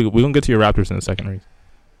 I know we're going to get to your Raptors in a second, Reese.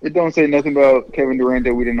 It don't say nothing about Kevin Durant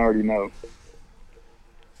that we didn't already know.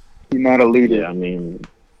 He's not a leader. Yeah, I mean,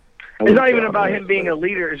 It's not even about him being a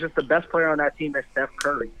leader. It's just the best player on that team is Steph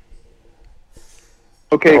Curry.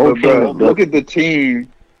 Okay, Oh, but bro, okay. look at the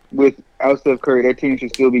team without Steph Curry. That team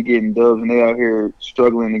should still be getting dubs, and they out here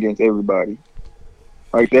struggling against everybody.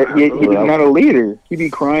 Like that, he's not a leader. He be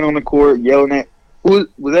crying on the court, yelling at. Was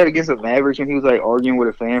that against the Mavericks when he was like arguing with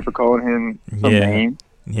a fan for calling him some name?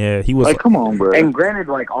 Yeah, he was. Like, come on, bro. And granted,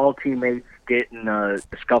 like, all teammates get in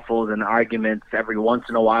scuffles and arguments every once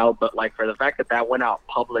in a while, but, like, for the fact that went out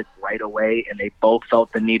public right away and they both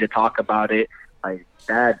felt the need to talk about it, like,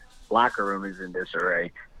 that locker room is in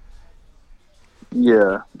disarray.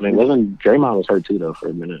 Yeah. I mean, wasn't Draymond was hurt too though for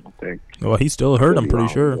a minute, I think. Well, he's still hurt, I'm pretty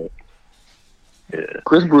sure. Yeah.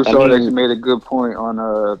 Chris Broussard actually made a good point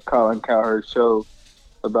on Colin Cowherd's show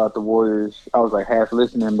about the Warriors. I was like half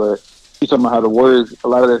listening, but he's talking about how the Warriors, a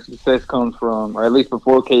lot of their success comes from, or at least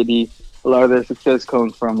before KD, a lot of their success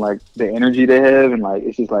comes from like the energy they have, and like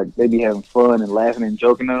it's just like they be having fun and laughing and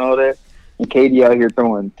joking and all that. And KD out here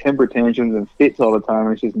throwing temper tantrums and fits all the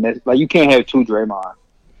time. It's just like you can't have two Draymond.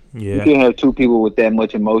 Yeah. You can't have two people with that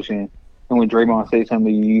much emotion, and when Draymond says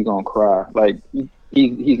something to you, you're gonna cry. Like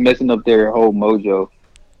he's messing up their whole mojo.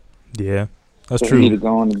 Yeah, that's So true. he need to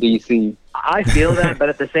go on to DC. I feel that, but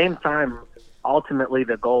at the same time, ultimately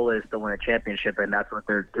the goal is to win a championship, and that's what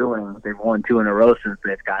they're doing. They've won 2 in a row since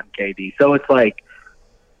they've gotten KD. So it's like,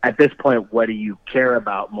 at this point, what do you care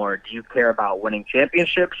about more? Do you care about winning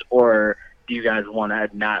championships, or do you guys want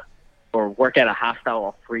to not, or work at a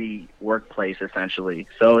hostile, free workplace, essentially?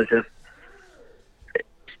 So it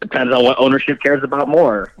depends on what ownership cares about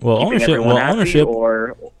more. Well, Keeping ownership. everyone Well, happy, ownership.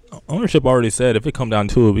 or Ownership already said if it come down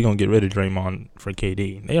to it, we're gonna get rid of Draymond for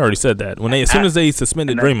KD. They already said that when as soon as they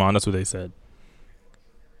suspended Draymond, that's what they said.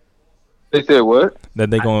 They said what? That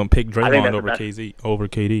they gonna pick think Draymond that's over the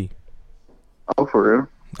best. KD. Oh, for real?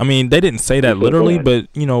 I mean, they didn't say that literally, but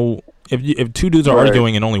if two dudes are Right.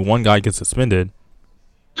 arguing and only one guy gets suspended,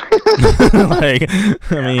 like I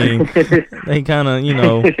mean, they kind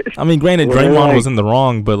of I mean, granted, Well, Draymond like- was in the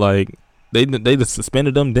wrong, but like they just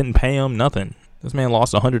suspended him, didn't pay him nothing. This man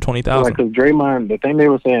lost $120,000. Like, because Draymond, the thing they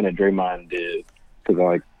were saying that Draymond did, because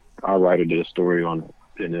like our writer did a story on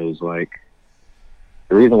it, and it was like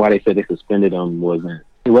the reason why they said they suspended him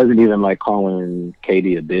it wasn't even like calling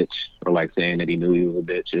KD a bitch or like saying that he knew he was a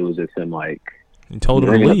bitch. It was just him like He told him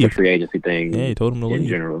to bringing up the leave. free agency thing. Yeah, he told him to in leave.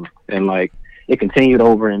 general, and like it continued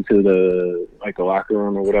over into the locker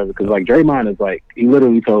room or whatever. Because like Draymond is like he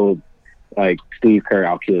literally told like Steve Kerr,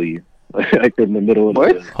 "I'll kill you." Like in the middle of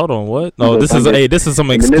What? the Hold on, what? No, The this is Thunder- this is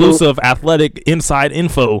some in the middle- exclusive athletic inside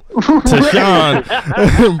info to Sean.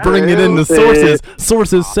 Bring it in the sources.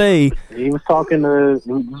 Sources say He was talking to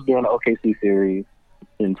he was doing the OKC series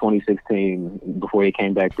in 2016 before he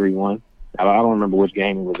came back 3-1. I don't remember which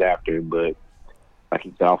game it was after, but like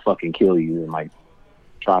he said, "I'll fucking kill you," and like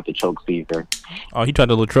tried to choke Steve Kerr. he tried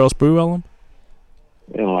to Latrell Sprewell him.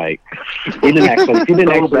 And like he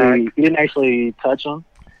didn't actually touch him.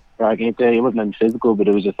 Or I can't tell you, it wasn't nothing physical, but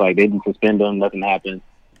it was just like they didn't suspend him, nothing happened.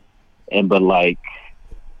 But like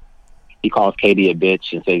he calls KD a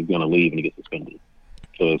bitch and says he's gonna leave and he gets suspended.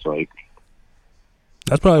 So it's like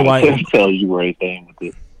That's probably I why. couldn't tell you where he's saying with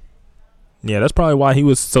it. Yeah, that's probably why he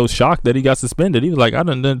was so shocked that he got suspended. He was like, "I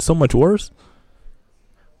done so much worse."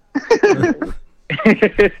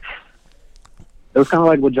 It was kind of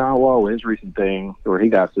like with John Wall with his recent thing where he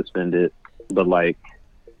got suspended. But like,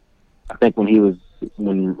 I think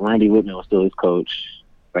when Randy Whitman was still his coach,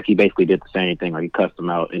 like he basically did the same thing. Like he cussed him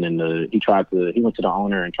out, and then he went to the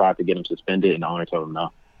owner and tried to get him suspended, and the owner told him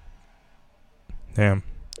no. Damn,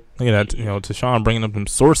 look at that. To Sean bringing up them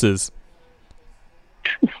sources.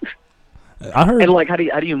 I heard. and like, how do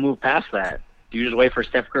you move past that? Do you just wait for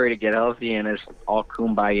Steph Curry to get healthy and it's all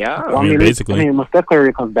kumbaya? Well, I mean, basically. when Steph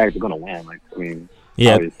Curry comes back, they're gonna win. Like, I mean,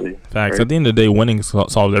 Yeah, obviously. facts. right? At the end of the day, winning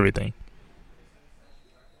solves everything.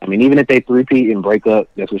 I mean, even if they three-peat and break up,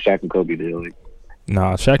 that's what Shaq and Kobe did. Like,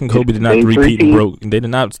 Nah, Shaq and Kobe did not They three-peat and three-peat? broke. They did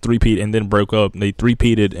not three-peat and then broke up. They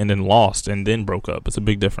three-peated and then lost and then broke up. It's a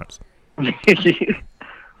big difference.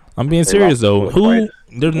 I'm being serious though. lost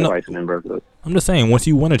There's no. twice and then broke up. I'm just saying. Once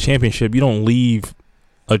you win a championship, you don't leave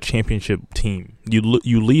a championship team. You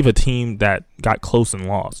leave a team that got close and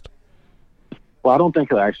lost. Well, I don't think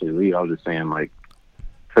he'll actually leave. I was just saying, like,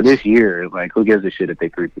 for this year, like, who gives a shit if they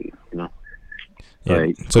three-peat, you know? Yeah.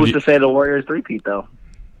 Like, So Who's to say the Warriors three-peat though?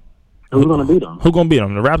 who's gonna beat them? who gonna beat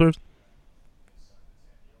them? The Raptors?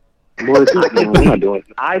 Boys, I'm not doing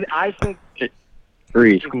it. I think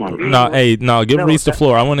Reese, come on. Give No, Reese the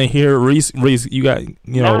floor. I want to hear Reese. You got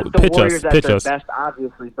not the pitch Warriors us. at their best,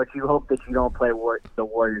 obviously, but you hope that you don't play the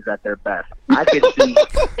Warriors at their best. I could see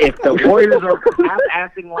if the Warriors are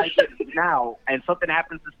acting like it now, and something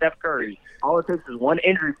happens to Steph Curry, all it takes is one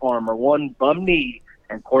injury for him or one bum knee,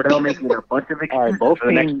 and Cordell making a bunch of excuses. All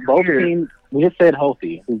right, both teams. We just said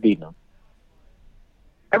healthy. Who's beating them?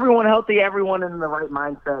 Everyone healthy, everyone in the right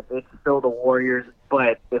mindset. It's still the Warriors,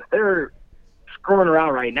 but if they're screwing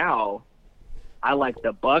around right now, I like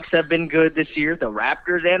the Bucks have been good this year, the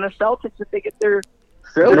Raptors and the Celtics if they get their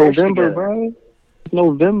November, bro. It's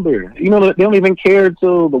November. You know, they don't even care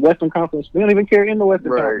till the Western Conference. They don't even care in the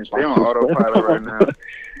Western Conference. They're on autopilot right now.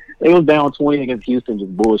 They was down 20 against Houston,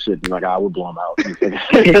 just bullshitting. Like, I would blow them out.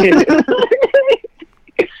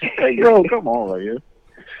 Hey, bro, come on, right here.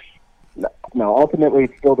 No, ultimately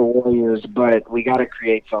it's still the Warriors, but we got to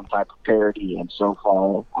create some type of parity. And so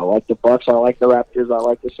far, I like the Bucks, I like the Raptors, I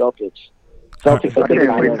like the Celtics. Celtics have been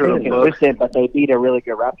kind of inconsistent, but they beat a really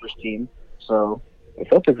good Raptors team. So the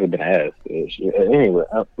Celtics have been ass. Anyway,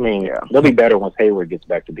 I mean, they'll be better once Hayward gets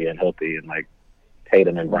back to being healthy and like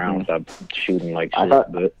Tatum and Brown stop shooting like shit. All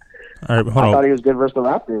right, I thought he was good versus the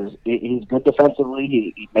Raptors. He's good defensively.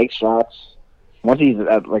 He makes shots. Once he's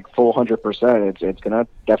at like full 100%, it's gonna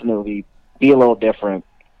definitely be a little different,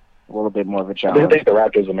 a little bit more of a I challenge. do think the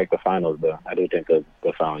Raptors will make the finals, though. I do think they'll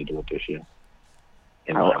finally do it this year.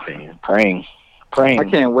 In my opinion, praying. I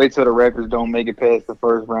can't wait till the Raptors don't make it past the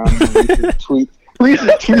first round. Reese's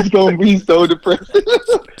tweets gonna be so depressing.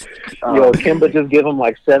 Yo, Kemba just give him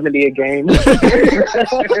like 70 a game.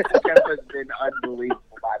 Kemba's been unbelievable.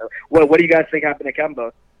 What do you guys think happened to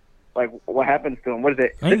Kemba? Like, what happens to him? What is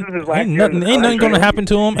it? This is his last year. Ain't nothing gonna happen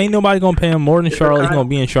to him. Ain't nobody gonna pay him more than Charlotte. He's gonna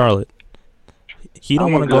be in Charlotte. He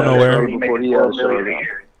don't want to go nowhere.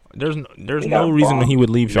 There's no reason that he would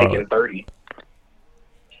leave Charlotte. 30.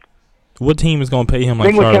 What team is gonna pay him The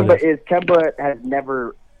like thing with Charlotte? Kemba is Kemba has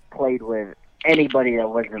never played with anybody that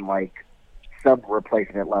wasn't like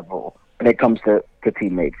sub-replacement level when it comes to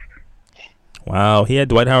teammates. Wow, he had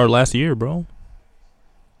Dwight Howard last year, bro.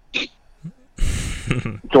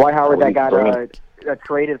 Dwight Howard that got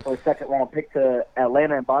traded for a second-round pick to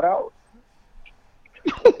Atlanta and bought out?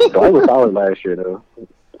 Dwight was solid last year, though.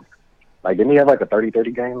 Like, didn't he have like a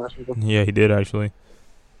 30-30 game last year? Yeah, he did actually.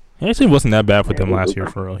 He actually wasn't that bad for them last year,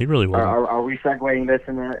 for real. He really wasn't. Are we segueing this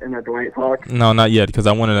in the Dwight talk? No, not yet, because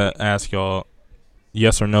I wanted to ask y'all,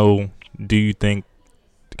 yes or no, do you think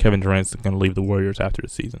Kevin Durant's going to leave the Warriors after the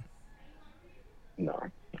season? No,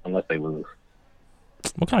 unless they lose.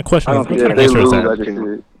 What kind of question is If that? they lose, I just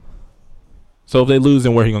said. So if they lose,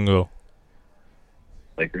 then where he going to go?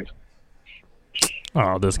 Lakers.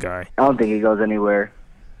 Oh, this guy. I don't think he goes anywhere.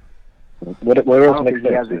 What else makes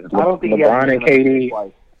sense? I don't think LeBron and KD.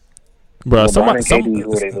 Bro, LeBron and KD,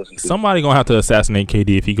 who are they losing to? somebody going to have to assassinate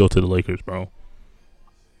KD if he go to the Lakers, bro.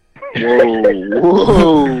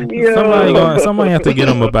 Whoa. Somebody have to get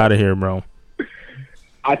him up out of here, bro.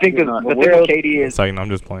 I think the thing with KD is I'm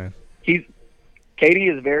just playing.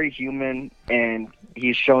 KD is very human, and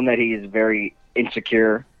he's shown that he is very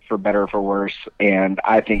insecure, for better or for worse. And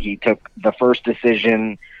I think he took the first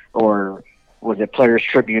decision, or was it Players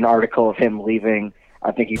Tribune article of him leaving?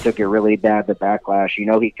 I think he took it really bad, the backlash. You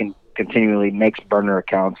know, he continually makes burner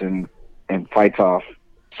accounts and fights off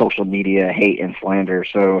social media hate and slander.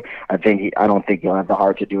 So I don't think he'll have the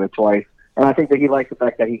heart to do it twice. And I think that he likes the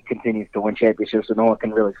fact that he continues to win championships, so no one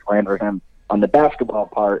can really slander him on the basketball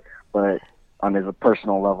part, but on his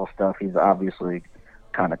personal level stuff, he's obviously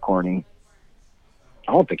kind of corny.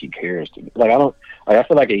 I don't think he cares. I feel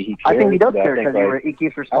like he cares. I think he does care because he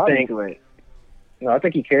keeps responding to it. No, I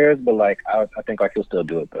think he cares, but like I think like he'll still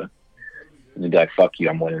do it though. He'll be like, "Fuck you,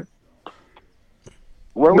 I'm winning."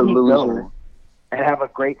 Where would he go and have a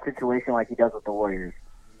great situation like he does with the Warriors?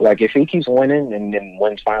 Like if he keeps winning and then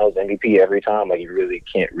wins Finals MVP every time, like he really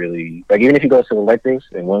can't really like even if he goes to the Lakers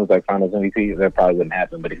and wins like Finals MVP, that probably wouldn't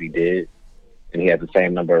happen. But if he did, and he has the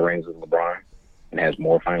same number of rings as LeBron and has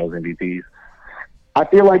more Finals MVPs, I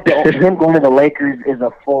feel like him going to the Lakers is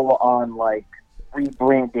a full-on like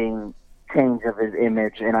rebranding change of his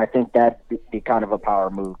image, and I think that'd be kind of a power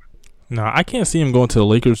move. No, I can't see him going to the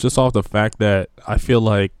Lakers just off the fact that I feel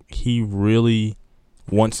like he really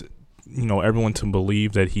wants, everyone to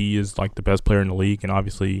believe that he is like the best player in the league, and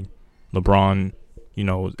obviously LeBron,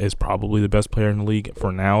 is probably the best player in the league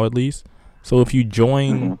for now at least. So if you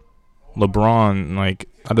join LeBron, like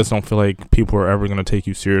I just don't feel like people are ever going to take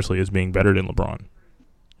you seriously as being better than LeBron.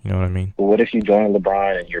 You know what I mean? Well, what if you join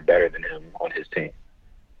LeBron and you're better than him on his team?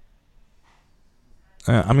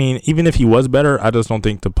 I mean, even if he was better, I just don't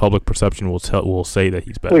think the public perception will say that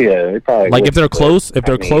he's better. Well, yeah, it probably Like would, if they're close, I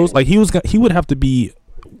mean, like he would have to be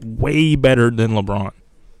way better than LeBron.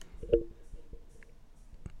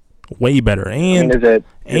 Way better, and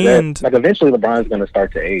like eventually LeBron's going to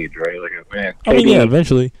start to age, right? Like, man, I mean, yeah,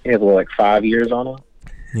 eventually he has like 5 years on him.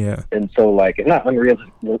 Yeah, and so like it's not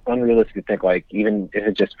unrealistic to think like even if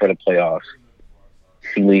it's just for the playoffs,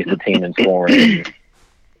 he leads the team in scoring,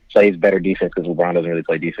 plays better defense because LeBron doesn't really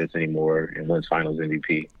play defense anymore, and wins Finals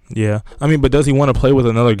MVP. Yeah, I mean, but does he want to play with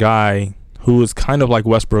another guy who is kind of like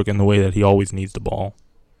Westbrook in the way that he always needs the ball?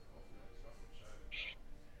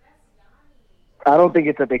 I don't think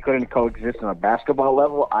it's that they couldn't coexist on a basketball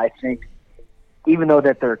level. I think even though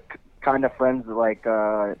that they're kind of friends like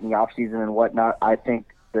in the off season and whatnot, I think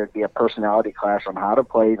there'd be a personality clash on how to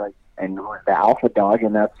play, like, and who's the alpha dog,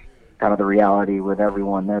 and that's kind of the reality with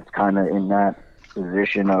everyone that's kind of in that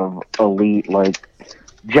position of elite, like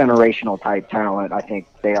generational type talent. I think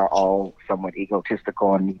they are all somewhat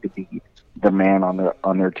egotistical and need to be the man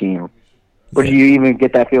on their team. But you even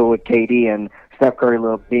get that feel with KD and Steph Curry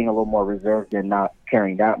being a little more reserved and not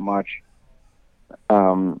caring that much,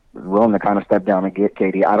 willing to kind of step down and get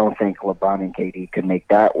KD. I don't think LeBron and KD could make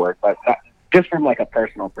that work, but just from like a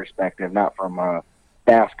personal perspective, not from a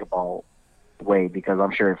basketball way, because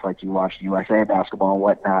I'm sure if like you watch USA basketball and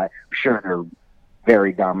whatnot, I'm sure they're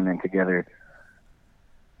very dominant together.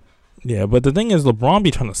 Yeah, but the thing is, LeBron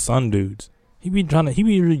be trying to son dudes. He be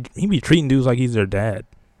treating dudes like he's their dad.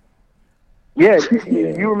 Yeah,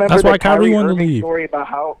 you remember that's why that Kyrie wanted to Irving leave. Story about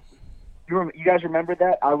how you guys remember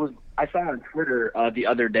that? I saw on Twitter the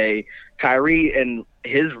other day. Kyrie and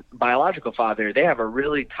his biological father, they have a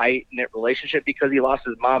really tight knit relationship because he lost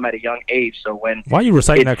his mom at a young age. So when why are you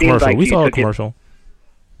reciting that commercial? Like we saw a commercial.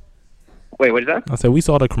 Wait, what is that? I said we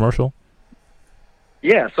saw the commercial.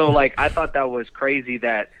 Yeah, so like I thought that was crazy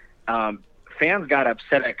that fans got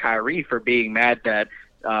upset at Kyrie for being mad that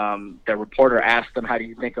the reporter asked him, "How do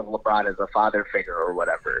you think of LeBron as a father figure or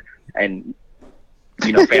whatever?" And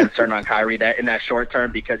fans turned on Kyrie that in that short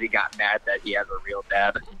term because he got mad that he has a real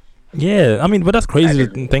dad. Yeah, I mean, but that's crazy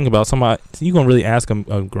to think about. Somebody you gonna really ask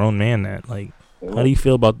a grown man that? Like, how do you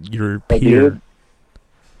feel about your peer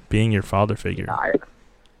being your father figure?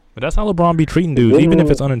 But that's how LeBron be treating dudes, even if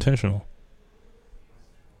it's unintentional.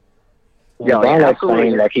 Yeah, LeBron was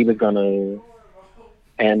saying like he was gonna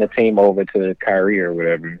hand the team over to Kyrie or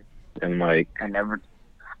whatever, and like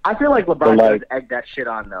I feel like LeBron does egg that shit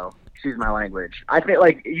on though. Excuse my language. I feel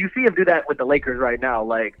like you see him do that with the Lakers right now.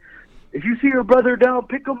 Like, if you see your brother down,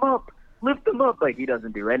 pick him up, lift him up. Like, he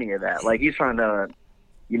doesn't do any of that. Like, he's trying to,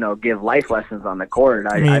 give life lessons on the court.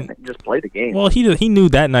 I think just play the game. Well, he knew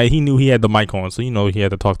that night. He knew he had the mic on, so he had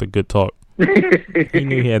to talk the good talk. He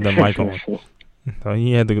knew he had the mic on. So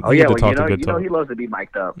he had to. Talk the good talk. He loves to be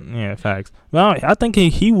mic'd up. Yeah, facts. Well, I think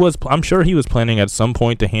he was. I'm sure he was planning at some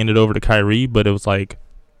point to hand it over to Kyrie, but it was like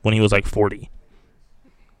when he was like 40.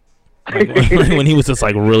 Like, when he was just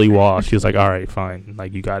like really washed, he was like, "All right, fine,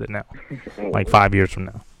 like you got it now." Like 5 years from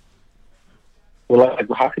now. Well, like,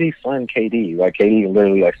 how could he son KD? Like, KD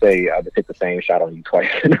literally, like, say, I just hit the same shot on you twice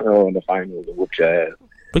in a row in the finals and whoop your ass.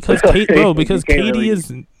 Because KD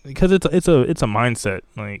is because it's a mindset.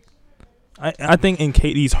 Like, I think in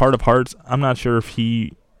KD's heart of hearts, I'm not sure if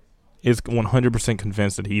he is 100%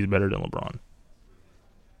 convinced that he's better than LeBron.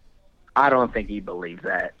 I don't think he believes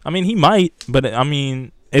that. I mean, he might, but I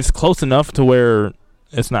mean, it's close enough to where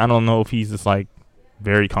it's not. I don't know if he's just like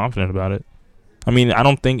very confident about it. I mean, I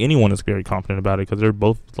don't think anyone is very confident about it because they're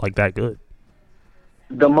both like that good.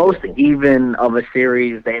 The most even of a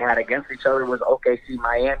series they had against each other was OKC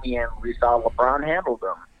Miami, and we saw LeBron handle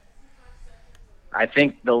them. I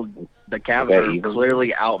think the Cavs are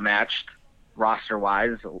clearly outmatched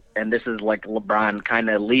roster-wise, and this is like LeBron kind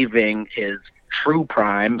of leaving his true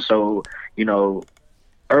prime. So,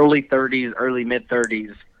 early 30s, early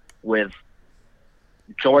mid-30s with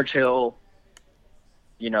George Hill,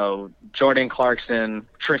 Jordan Clarkson,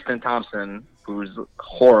 Tristan Thompson, who's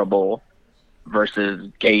horrible,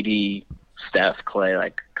 versus KD, Steph, Clay.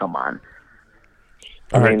 Like, come on.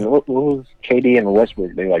 I mean, what was KD and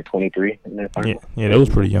Westbrook? They like 23 in that time? Yeah, that was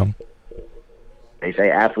pretty young. They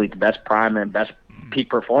say athletes' best prime and best peak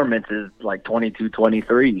performance is like 22,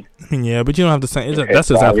 23. Yeah, but you don't have to say that's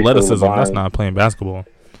his athleticism. That's not playing basketball.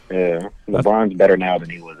 Yeah, LeBron's better now than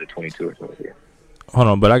he was at 22 or something. Hold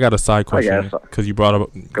on, but I got a side question because you brought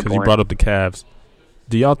up the Cavs.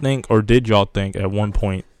 Do y'all think, or did y'all think at one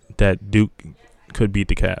point that Duke could beat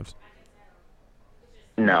the Cavs?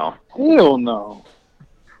 No. Hell no.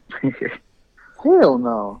 Hell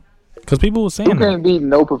no. Because people were saying Duke ain't beating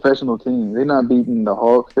no professional team. They're not beating the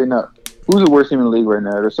Hawks. They're not. Who's the worst team in the league right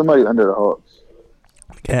now? There's somebody under the Hawks.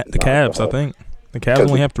 The Cavs, I think. The Cavs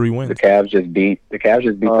only have 3 wins. The Cavs just beat the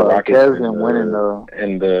Rockets. Cavs didn't win in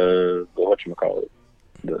the whatchamacallit.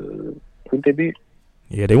 Who'd they beat?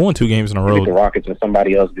 Yeah, they won 2 games in a They row. beat the Rockets and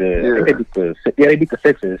somebody else good. Yeah. I think they beat the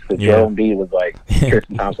Sixers because Yeah. Joel Embiid was like,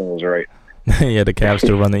 Tristan Thompson was right. Yeah, the Cavs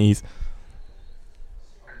still run the East.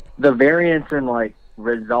 The variance in like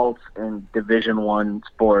results in Division I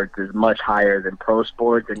sports is much higher than pro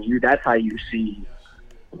sports, and that's how you see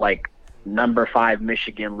like number 5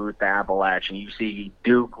 Michigan lose to Appalachian. You see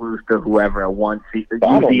Duke lose to whoever at 1 seed.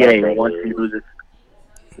 UVA 1 seed loses.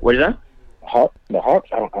 What is that? The Hawks,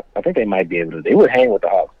 I think they might be able to. They would hang with the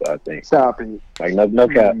Hawks, I think. Stop it. Like no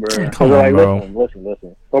cap. Come on, bro.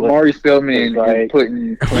 Listen. Omari Spellman Like- is putting.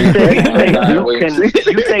 You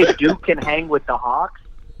say Duke can hang with the Hawks?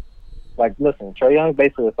 Like, listen, Trae Young's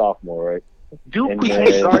basically a sophomore, right? Duke And can't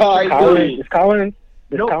then guard Collins is Collins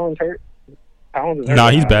Nope. hurt? Collins is hurt. Nah,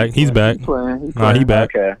 he's back. He's back. Nah, he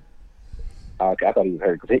back. Okay, I thought he was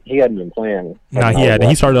hurt because he hadn't been playing. Nah,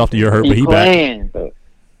 he started off the year hurt, but he back.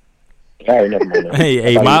 All right, never mind.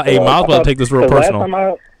 Hey, Miles about to take this real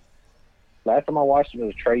personal. Last time I watched it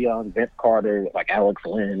was Trae Young, Vince Carter, like Alex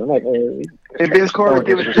Lynn. I'm like, man, If Vince Carter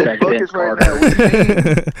giving buckets right now, what do you mean?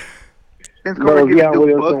 Vince bro, Carter Zion giving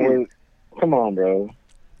Williamson buckets. was. Come on, bro.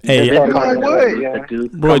 Hey, Vince Carter Carter, would. yeah.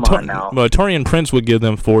 bro, Come on now. Torian Prince would give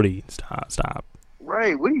them 40. Stop.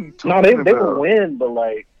 Right, what are you talking No, about? they would win, but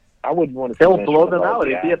like I wouldn't want to. They'll blow them out.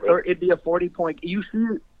 It'd be a 40-point. You see,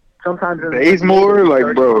 sometimes Bazemore,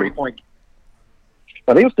 like, bro. 40-point.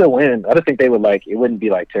 But they would still win. I just think they would like. It wouldn't be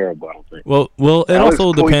like terrible. I don't think. Well, it Alex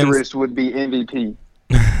also depends. Poitras would be MVP.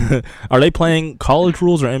 Are they playing college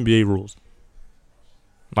rules or NBA rules?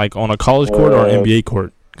 Like on a college court or NBA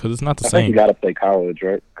court? Because it's not the I think you same. got to play college,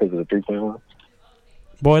 right? Because of the 3-point line.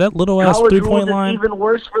 Boy, that little ass College 3-point rules line. is even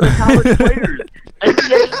worse for the college players.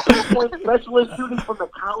 NBA 3-point specialist shooting from the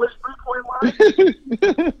college 3-point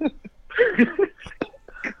line.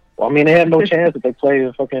 Well, I mean, they have no chance if they play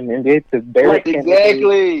the fucking NBA. Because Barrett can't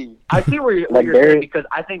Exactly. I see what Like you're saying Barrett- because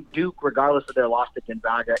I think Duke, regardless of their loss to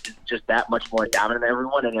Gonzaga, is just that much more dominant than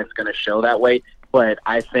everyone, and it's going to show that way. But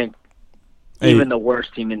I think even the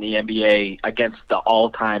worst team in the NBA against the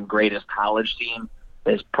all-time greatest college team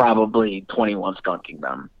is probably 21 skunking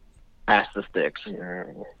them past the sticks. Okay, I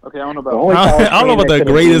don't know The about only I college don't know team about that the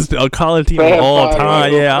could've greatest college team of Fab all Five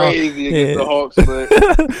time. go Yeah, crazy against the Hawks, but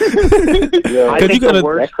beat- Yeah, I Because think you gotta- the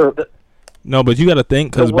worst, no, but you got to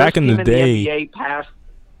think because the back in worst the team day, NBA past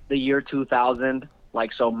the year 2000,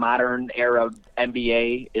 like so modern era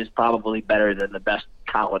NBA is probably better than the best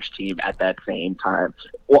college team at that same time.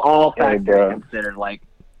 Well, all Hey, factors bro. considered, like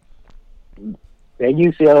that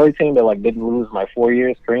UCLA team that like didn't lose in like 4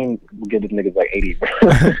 years. Kareem would give these niggas like 80. Bro.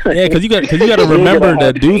 yeah, because you got to remember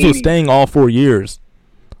that dudes was staying all 4 years.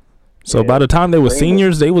 So Yeah. by the time they were Kareem was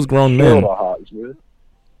seniors, they was grown Kill men. the Hawks, bro.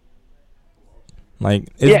 Like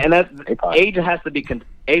yeah, and that They probably- age has to be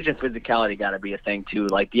age and physicality got to be a thing too.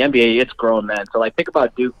 Like the NBA, it's grown men. So like think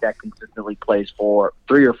about Duke that consistently plays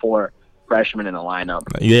 3 or 4 freshmen in the lineup.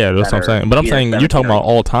 yeah, that's what I'm saying. But I'm saying you're talking about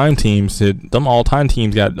all time teams. Them all time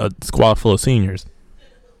teams got a squad full of seniors.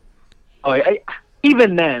 Oh,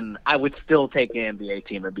 even then, I would still take the NBA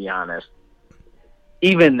team, to be honest.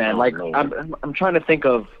 Even then, like I'm trying to think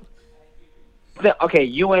of. Okay,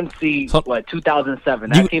 UNC, So- 2007?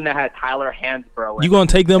 That You- team that had Tyler Hansbrough. You gonna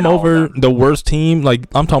take them and all over of them. the worst team? Like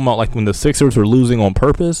I'm talking about, like when the Sixers were losing on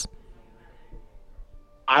purpose.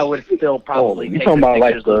 I would still probably you take talking the about,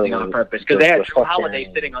 like, Sixers losing on purpose because the- they had the Drew fucking-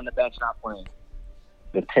 Holiday sitting on the bench not playing.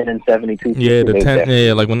 The 10 and 72. Yeah, the they 10. definitely-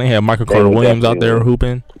 Yeah, like when they had Michael they Carter would Williams out there definitely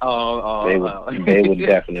hooping. They would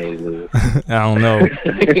definitely lose. I don't know.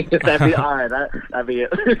 That'd be all right. That'd be it.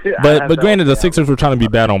 But granted, the Sixers were trying to be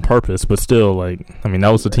bad on purpose. But still, like I mean, that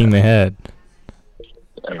was the team they had.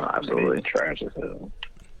 Absolutely. Trash as hell.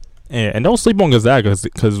 Yeah, and don't sleep on Gonzaga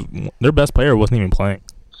because their best player wasn't even playing.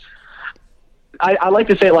 I like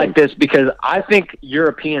to say it like this because I think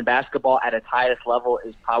European basketball at its highest level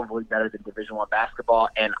is probably better than Division I basketball,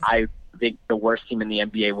 and I think the worst team in the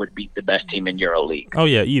NBA would beat the best team in EuroLeague. Oh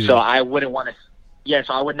yeah, easy. So I wouldn't want to. Yeah,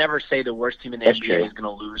 so I would never say the worst team in the That's NBA true. is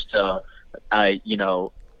going to lose to, a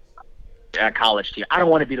college team. I don't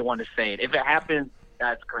want to be the one to say it. If it happens,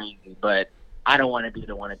 that's crazy, but I don't want to be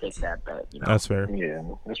the one to take that bet. That's fair. Yeah,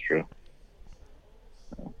 that's true.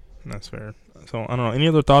 That's fair. So I don't know. Any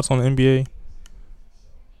other thoughts on the NBA?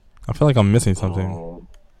 I feel like I'm missing something.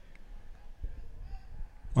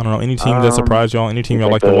 I don't know. Any team that surprised y'all? Any team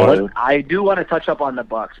y'all like to watch? I do want to touch up on the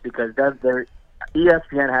Bucks because their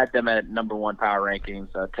ESPN had them at number 1 power rankings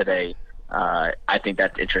today. I think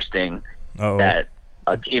that's interesting. Oh, That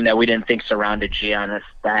a team that we didn't think surrounded Giannis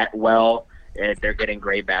that well. They're getting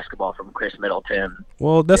great basketball from Chris Middleton.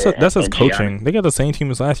 Well, that's his coaching. Giannis. They got the same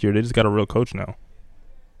team as last year. They just got a real coach now.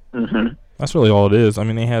 Mm-hmm. That's really all it is. I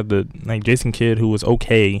mean, they had Jason Kidd, who was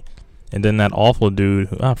okay, and then that awful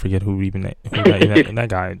dude. I forget who that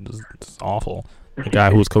guy was awful. The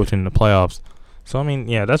guy who was coaching in the playoffs. So I mean,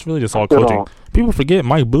 yeah, that's really just all coaching. People forget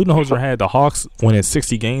Mike Budenholzer had the Hawks winning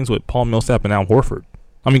 60 games with Paul Millsap and Al Horford.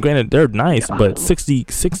 I mean, granted, they're nice, but 60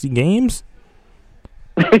 games.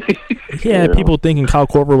 He had people thinking Kyle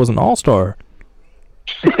Korver was an all-star.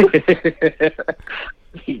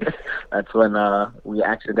 That's when we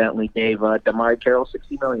accidentally gave DeMar Carroll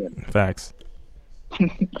 $60 million. Facts. I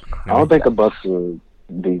don't think the Bucks will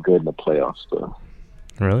be good in the playoffs, though.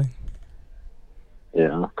 Really?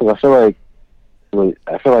 Yeah, because I feel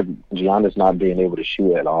like Giannis not being able to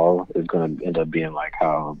shoot at all is going to end up being like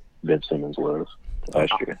how Ben Simmons was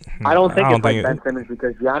last year. I don't think it's like Ben Simmons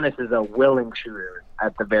because Giannis is a willing shooter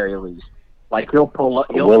at the very least. Like he'll pull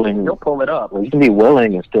up, he'll pull it up. Well, you can be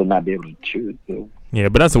willing and still not be able to shoot. Yeah,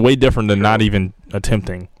 but that's way different than not even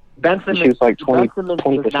attempting. Ben Simmons, like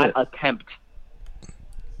 20% does not attempt.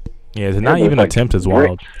 Yeah, to not even attempt is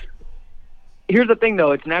wild. Here's the thing,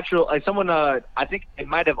 though. It's natural. Like someone, I think it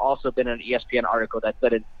might have also been an ESPN article that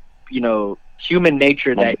said it's, human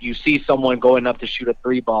nature that you see someone going up to shoot a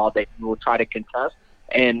three ball that you will try to contest,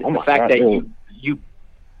 and the fact that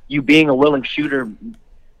you being a willing shooter,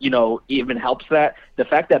 even helps that. The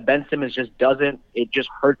fact that Ben Simmons just doesn't, it just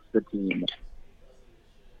hurts the team.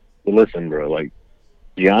 But listen, bro, like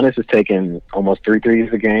Giannis is taking almost 3 threes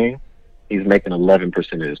a game. He's making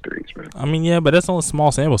 11% of his threes, man. I mean, yeah, but that's only a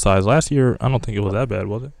small sample size. Last year, I don't think it was that bad,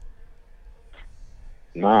 was it?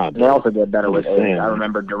 Nah, they also get better with age. I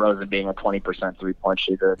remember DeRozan being a 20% three-point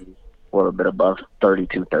shooter. He's a little bit above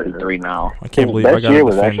 32, 33 now. I can't believe I got to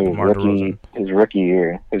was actually DeMar DeRozan. His rookie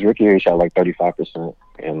year. His rookie year, he shot like 35%,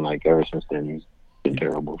 and like ever since then, he's been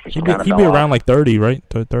terrible. He'd be around like 30, right?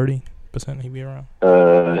 30% he'd be around.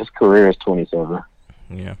 His career is 27.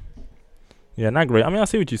 Yeah. Yeah, not great. I mean, I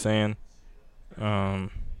see what you're saying.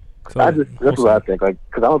 That's what I think. Like,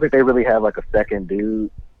 because I don't think they really have like a second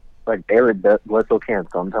dude. Like Eric Bledsoe can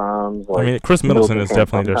sometimes. Like, I mean, Chris Middleton is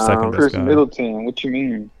definitely their second best guy. Chris Middleton, what you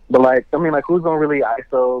mean? But like, I mean, like, who's gonna really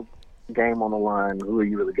ISO game on the line? Who are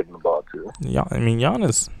you really giving the ball to? Yeah, I mean,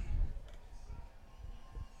 Giannis.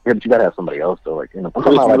 Yeah, but you gotta have somebody else though. Like, I'm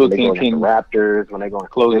talking about like when they go against the Raptors, when they go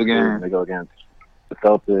against close the game, game, they go against the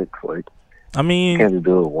Celtics. Like, I mean, can't just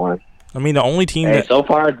do it once. I mean, the only team that so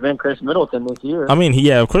far it's been Chris Middleton this year. I mean,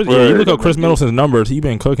 you look at Chris Middleton's numbers. He's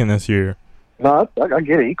been cooking this year. No, I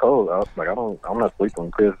get it. He cold. I'm not sleeping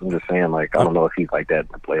on Chris. I'm just saying, like, I don't know if he's like that in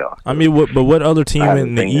the playoffs. I mean, what other team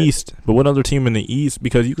in the East? But what other team in the East?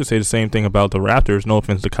 Because you could say the same thing about the Raptors. No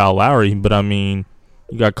offense to Kyle Lowry, but I mean,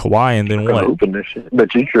 you got Kawhi, and then what?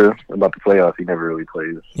 But you true about the playoffs. He never really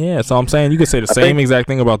plays. Yeah, so I'm saying you could say the same exact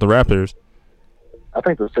thing about the Raptors. I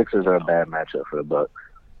think the Sixers are a bad matchup for the Bucks.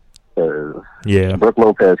 Yeah, Brook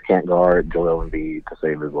Lopez can't guard Joel Embiid to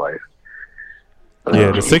save his life.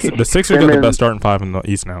 Yeah, the Sixers got the best starting five in the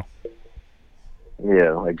East now.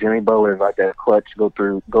 Yeah, like Jimmy Butler is like that clutch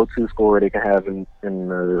go-to scorer they can have in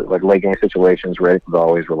like late game situations. Redick is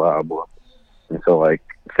always reliable, and so like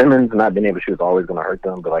Simmons not being able to shoot is always going to hurt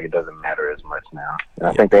them, but like it doesn't matter as much now. And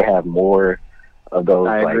I think they have more of those.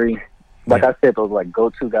 I agree. Like I said, those like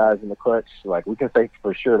go-to guys in the clutch. Like we can say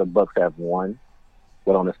for sure the Bucks have one,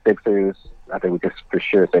 but on the Sixers, I think we can for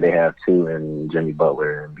sure say they have two in Jimmy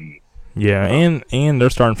Butler and Embiid. Yeah, and their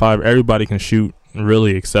starting five, everybody can shoot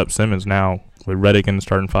really except Simmons now with Redick in the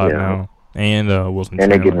starting five now, and Wilson.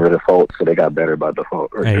 And they're getting rid of Fultz, so they got better by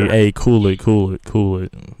default. Hey, cool it.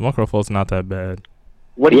 Markelle Fultz not that bad.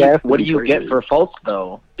 What do you get for Fultz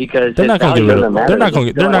though? Because they're not going to get rid of him. They're not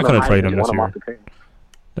going to trade him this year.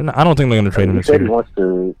 I don't think they're going to trade him this year. He wants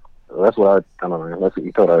to. That's what I don't know. That's what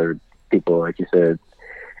you told other people, like you said.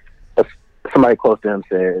 Somebody close to him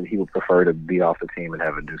said he would prefer to be off the team and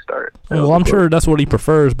have a new start. Well, I'm sure that's what he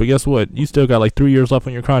prefers, but guess what? You still got like 3 years left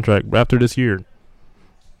on your contract after this year.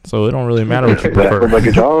 So it don't really matter what you prefer. But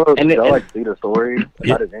did y'all like see the story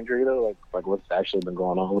about his injury though? Like what's actually been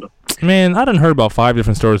going on with him? Man, I done heard about 5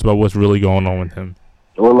 different stories about what's really going on with him.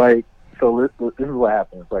 Well, like, so this is what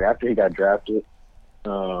happens. Like after he got drafted, he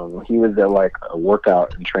was at like a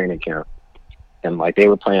workout and training camp, and like they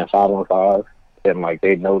were playing 5-on-5. And like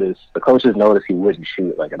the coaches noticed he wouldn't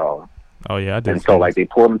shoot like at all. Oh yeah, I did. And so like they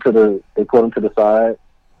pulled him to the side,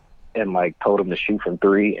 and like told him to shoot from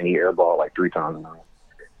 3, and he airballed like 3 times in a row,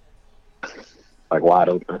 like wide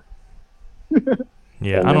open.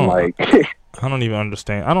 Yeah, I don't even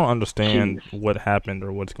understand. I don't understand what happened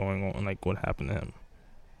or what's going on. Like what happened to him.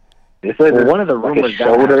 They said Well, one of the like rumors his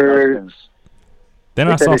got shoulder. Hutchinson. Then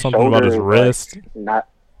They I said saw his something about his shoulder is, like, wrist. Not.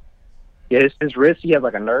 Yeah, his wrist. He has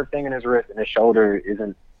like a nerve thing in his wrist, and his shoulder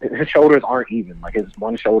isn't. His shoulders aren't even. Like his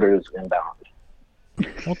one shoulder is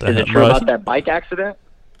imbalanced. What the Is heck, it true bro? about that bike accident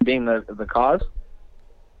being the cause?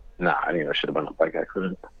 Nah, I didn't know should have been a bike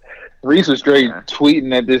accident. Reese was straight tweeting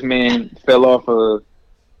that this man fell off a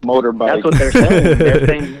motorbike. That's what they're saying. They're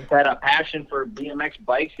saying he's had a passion for BMX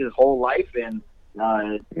bikes his whole life, and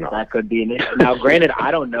that could be an issue. Now, granted, I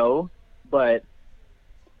don't know, but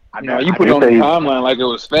No, you put it on the timeline like it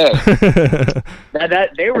was fact. that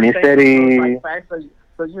they were And he saying said he- like facts.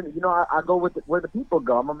 So you know, I go with where the people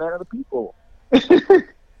go. I'm a man of the people.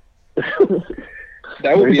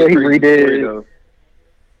 That would be a He crazy redid- story, though.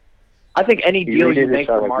 I think any He deal redid you his make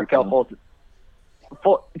shot for like Markel three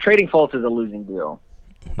Fultz, trading Fultz is a losing deal.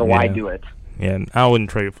 So why Yeah. do it? Yeah, I wouldn't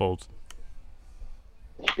trade Fultz.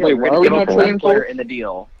 Wait, why are we not trading player Fultz? in the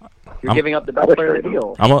deal? You're I'm- giving up the I best would player in the trade him.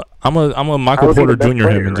 deal. I'm a Michael How is he Porter the best Jr. player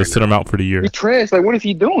him and right just sit him out for the year. He's trash. Like, what is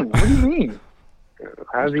he doing? What do you mean?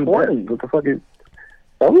 How's he 20. best? What the fuck is?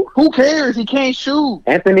 Oh, Who cares? He can't shoot.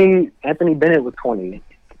 Anthony Bennett was 20.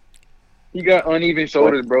 He got uneven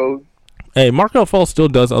shoulders, bro. Hey, Markel Fultz still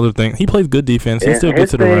does other things. He plays good defense. He still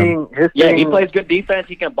gets it around. Yeah, he plays good defense.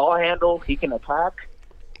 He can ball handle. He can attack.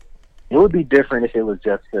 It would be different if it was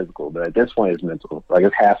just physical, but at this point, it's mental. Like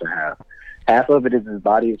it's half and half. Half of it is his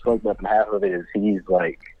body is fucked up, and half of it is he's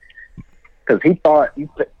like, because he thought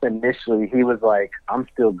initially he was like, I'm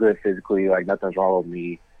still good physically, like nothing's wrong with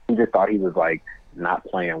me. He just thought he was like not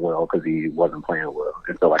playing well because he wasn't playing well,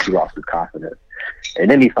 and so like he lost his confidence. And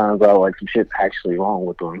then he finds out like some shit's actually wrong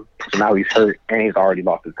with him. So now he's hurt and he's already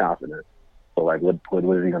lost his confidence. So like, what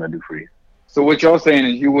is he gonna do for you? So what y'all saying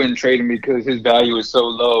is you wouldn't trade him because his value is so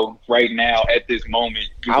low right now at this moment.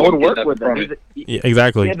 You I would wouldn't get work with nothing him. from it. Yeah,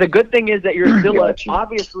 exactly. Yeah, the good thing is that you're still Got you.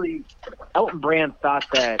 obviously Elton Brand thought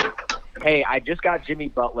that, hey, I just got Jimmy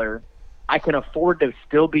Butler. I can afford to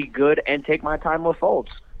still be good and take my time with Fultz.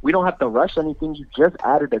 We don't have to rush anything. You just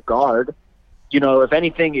added a guard. You know, if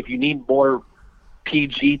anything, if you need more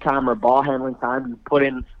PG time or ball handling time, you put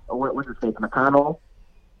in what's his name, McConnell.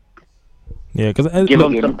 Yeah, because Give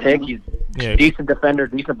him some pick. He's yeah, decent defender,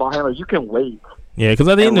 decent ball handler. You can wait. yeah, because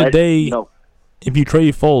at the end of the And day, you know, if you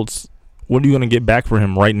trade Fultz, what are you going to get back for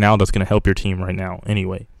him right now that's going to help your team right now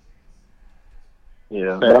anyway?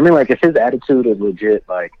 Yeah, but I mean, like, if his attitude is legit,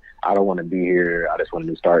 like, I don't want to be here, I just want a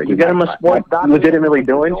new start. You get him a not, sports like, document. legitimately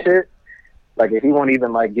doing shit. Like, if he won't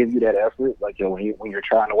even like give you that effort, like, yo, when you're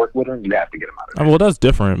trying to work with him, you have to get him out of I mean, well, that's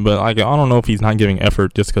different, but like I don't know if he's not giving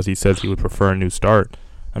effort just because he says he would prefer a new start.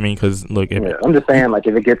 I mean, because look, if, there. Yeah, I'm just saying, like,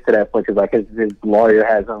 if it gets to that point, because like his lawyer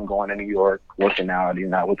has him going to New York, working out, he's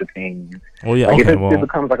not with the team. well, yeah, Like, okay, if it well,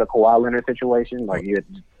 becomes like a Kawhi Leonard situation, like, you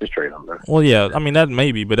just trade him, bro. well, yeah, I mean that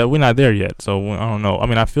maybe, but we're not there yet, so I don't know. I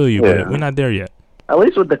mean, I feel you, Yeah. but we're not there yet. At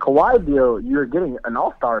least with the Kawhi deal, you're getting an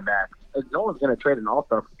all-star back. No one's going to trade an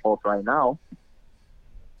all-star for Fultz right now.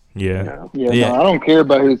 Yeah, Yeah, Yeah. No, I don't care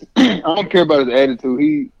about his. I don't care about his attitude.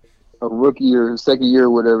 He a rookie or second year or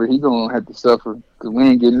whatever. He gonna have to suffer because we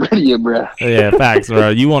ain't getting ready yet, bro. yeah, facts, bro.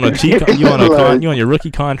 You want a cheat? You want Like- you want your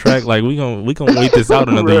rookie contract? Like we gonna wait this out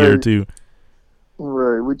another year or Right. two.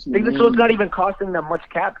 Right? What you I think this mean? one's not even costing them much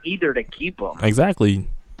cap either to keep him. Exactly,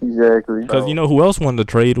 Exactly. because you know who else wanted to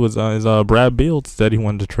trade was Brad Beal said he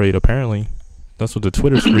wanted to trade. Apparently, that's what the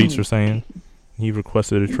Twitter streets are saying. He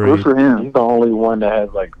requested a Good trade. for him. He's the only one that has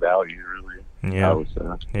like value, really. I Yeah, would say.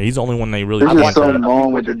 yeah, he's the only one they really. There's I just want something that.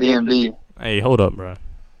 wrong with the DMV. Hey, hold up, bro.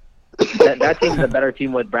 That team's a better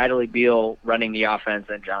team with Bradley Beal running the offense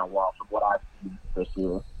than John Wall, from what I've seen this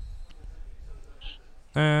year.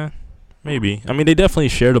 Maybe. I mean, they definitely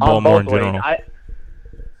share the ball On more in both ways. general.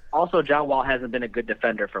 Also, John Wall hasn't been a good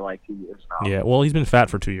defender for like 2 years now. Yeah, well, he's been fat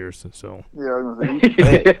for 2 years, so Yeah, I was gonna say,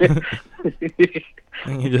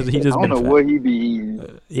 he just I been don't know fat. what he be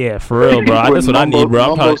eating. Yeah, for real, bro. That's what I need, bro. I'm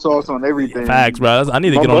Mumbo trying sauce on everything. facts, bro. I need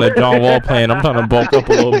to get on that John Wall plan. I'm trying to bulk up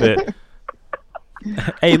a little bit.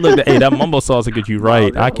 Hey, look, hey, that mumbo sauce will get you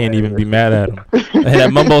right. I can't even be mad at him. Hey,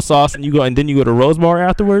 that mumbo sauce, and then you go to Rose Bar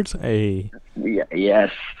afterwards. Hey, Yeah,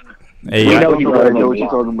 yes. hey, We I know don't you know better what than you're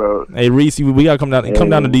talking about. hey, Reese, we gotta come down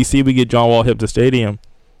to DC. We get John Wall hip to stadium.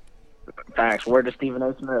 Facts. Word to Stephen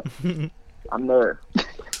A. Smith. I'm there.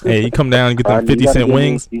 Hey, you come down and get them You 50 gotta cent give me-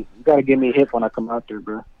 wings. You gotta give me a hip when I come out there,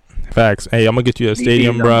 bro. Facts. Hey, I'm gonna get you a DC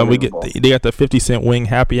stadium, is bro. unbelievable. They got the 50 cent wing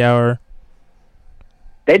happy hour.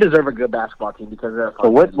 They deserve a good basketball team because they're. So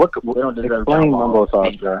what They don't deserve explain John Wall. mumbo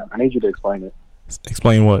sauce, bro? I need you to explain it.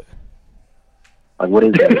 Explain what? Like, what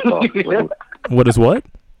is that sauce? What is what?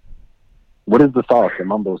 What is the sauce? The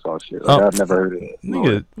mumbo sauce shit. Like, I've never heard of it.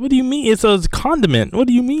 Nigga, what do you mean? It's a condiment. What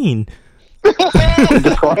do you mean?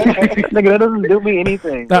 Nigga, that doesn't do me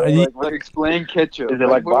anything. Nah, Explain ketchup. Is it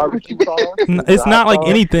like barbecue sauce? It's not like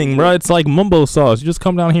anything, bro. It's like mumbo sauce. You just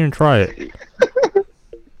come down here and try it.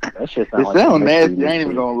 That shit It sounds nasty. I ain't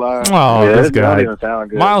even gonna lie. Oh, Yeah, this it don't guy. even sound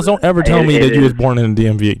good. Miles, don't ever tell me that you was born in the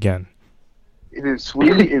DMV again. Is it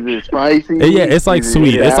sweet? Is it spicy? Yeah, it's like Is it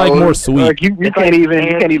sweet. It's like more sour? sweet. Like, you can't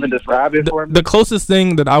even describe it for me. The closest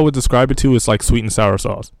thing that I would describe it to is like sweet and sour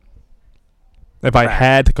sauce. If I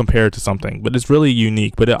had to compare it to something, but it's really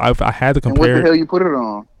unique. But if I had to And what compare the hell you put it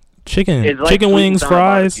on? chicken It's like chicken sweet wings, and sour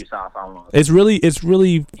fries. barbecue sauce almost. It's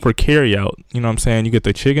really for carry out. You know what I'm saying? You get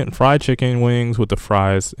the fried chicken wings with the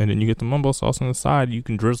fries, and then you get the mumbo sauce on the side. You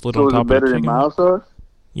can drizzle it So on is top it of the better than chicken. mild sauce?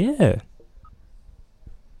 Yeah,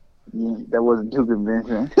 Yeah, that wasn't too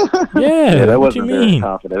convincing. yeah. that What you wasn't very mean?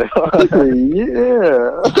 confident.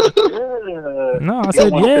 Yeah. No, I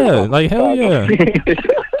said yeah. Like hell yeah.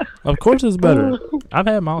 Of course it's better. I've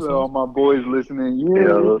had mild So all sauce. my boys listening,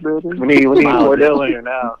 Yeah, it's better. we need Cordell in here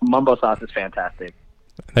now. Mumbo sauce is fantastic.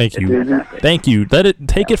 Thank you. Is it? Thank you.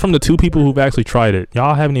 Take it from the two people who've actually tried it.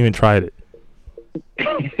 Y'all haven't even tried it.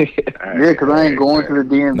 Yeah, because I ain't going to the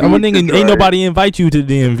DMV. No, to ain't try it. nobody invite you to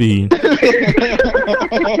the DMV.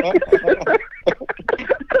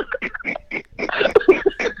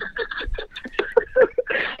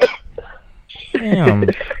 Damn.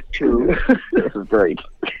 True. This is great.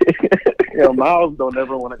 Yo, Miles don't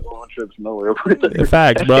ever want to go on trips nowhere.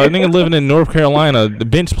 Facts, bro. Nigga living in North Carolina, the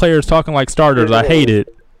bench players talking like starters. I hate it.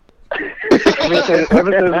 Ever since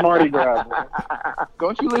Mardi Gras.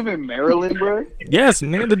 Don't you live in Maryland, bro? Yes,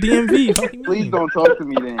 nigga, the DMV. Fuck you Please mean? don't talk to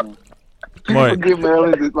me then. People What? give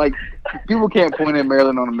Maryland like people can't point at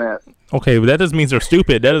Maryland on the map. Okay, but that just means they're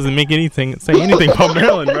stupid. That doesn't make say anything about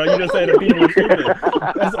Maryland, bro. You just said that people are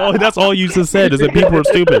stupid. That's all you just said is that people are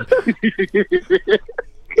stupid.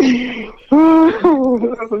 It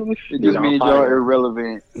just means y'all are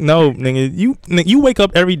irrelevant. No, nigga, you wake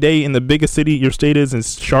up every day in the biggest city your state is in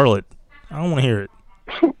Charlotte. I don't want to hear it.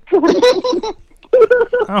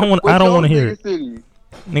 I don't want to hear it. City?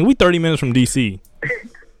 Nigga, we 30 minutes from DC.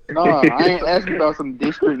 Nah, I ain't asking about some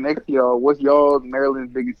district next to y'all. What's y'all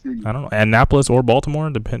Maryland's biggest city? I don't know, Annapolis or Baltimore,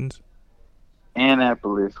 depends.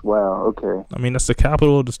 Annapolis. Wow. Okay. I mean, that's the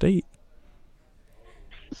capital of the state.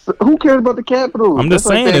 So who cares about the capital? I'm just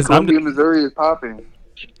That's like saying, saying Columbia, Missouri is popping.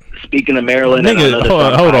 Speaking of Maryland, and I Nigga, know this hold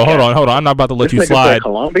on on. I'm not about to let This you nigga said slide.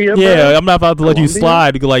 Columbia, Yeah, bro? I'm not about to let you Columbia?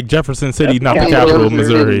 slide like Jefferson City, not the County capital of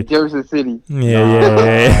Jefferson Missouri. City, Jefferson City.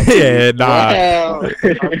 Yeah, nah. Wow.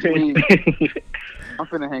 I'm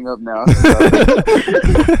finna hang up now.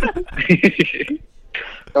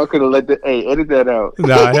 Y'all could have let the edit that out.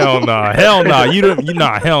 Nah, hell nah. Hell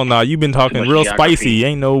nah. You've been talking real spicy.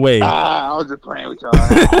 Ain't no way. I was just playing with y'all.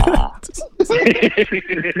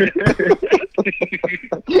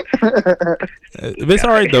 It's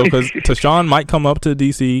all right though, because Tashawn might come up to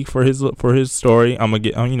DC for his story. I'm gonna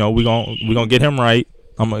get we gonna get him right.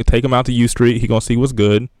 I'm gonna take him out to U Street. He gonna see what's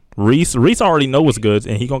good. Reese already know what's good,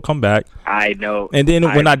 and he gonna come back. I know. And then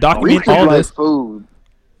when I document We all like this, food.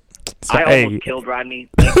 so, I hey, almost killed Rodney.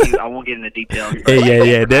 Thank you. I won't get into details.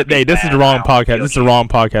 yeah. This is the wrong podcast. This is the wrong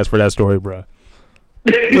podcast for that story, bro.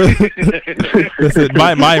 Listen,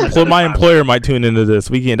 my employer might tune into this.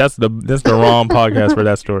 That's the wrong podcast for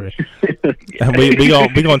that story. And we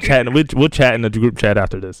gonna chat. We'll chat in the group chat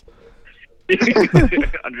after this.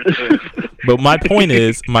 Understood. But my point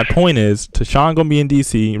is, Tashawn gonna be in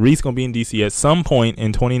DC. Reese gonna be in DC at some point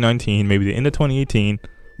in 2019, maybe the end of 2018.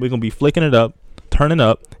 We're gonna be flicking it up, turning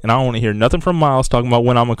up, and I don't want to hear nothing from Miles talking about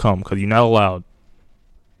when I'm gonna come because you're not allowed.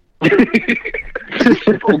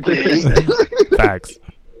 Facts.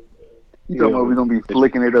 You talking about we gonna be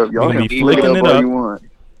flicking it up? Y'all We gonna can be flick flicking it all up. you want.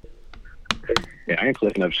 Yeah, I ain't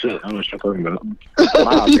flicking up shit. I don't know what you're talking about.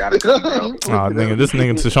 Miles got it, bro. Aw, nigga, this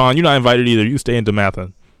nigga Tashawn, you're not invited either. You stay in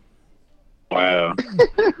DeMatha. Wow.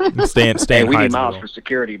 Stay in Hey, we need Miles Hyattsville. for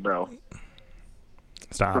security, bro. For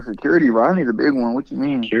Stop, security, bro, I need a big one. What you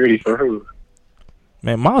mean? Security for who?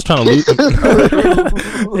 man. Miles trying to lose.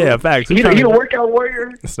 Yeah, facts. He You trying a to- workout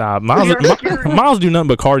warrior? Stop. Miles do nothing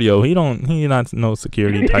but cardio. He not no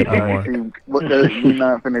security type anymore. See, what you're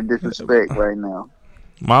not finna disrespect right now.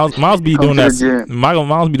 Miles be Come doing to that. the gym.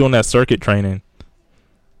 Miles be doing that circuit training.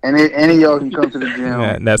 And any of y'all can come to the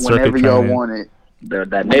gym That circuit whenever y'all training. want it. That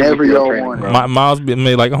Whenever Navy y'all SEAL training, want bro. Miles be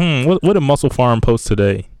made like, what did Muscle Farm post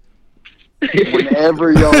today?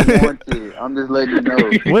 Whenever y'all want it. I'm just letting you know.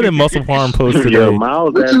 What did Muscle Farm post Yo, today?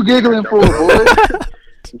 Miles. What you giggling for, boy?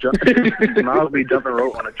 Miles be jumping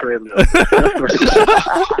rope on a treadmill.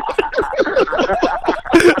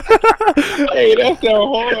 Hey, that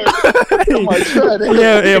sound hard. I might try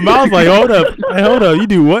that. Yeah, Miles like, hold up, you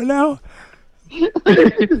do what now?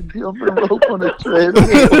 Jumping rope on the treadmill.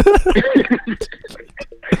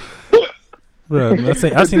 Bro, I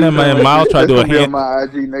seen that man Miles try to do a That's gonna be on hand. my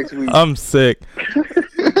IG next week. I'm sick.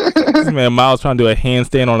 This man Miles trying to do a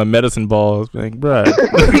handstand on a medicine ball. It's like, bro.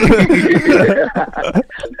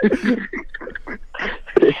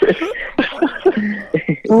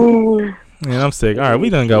 Man, I'm sick. All right, we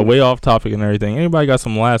done got way off topic and everything. Anybody got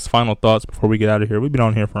some last final thoughts before we get out of here? We've been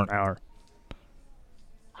on here for an hour.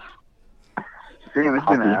 Damn, it's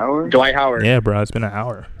been an hour. Dwight Howard. Yeah, bro, it's been an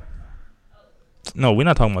hour. No, we're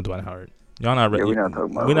not talking about Dwight Howard. Y'all not ready. Yeah, we're not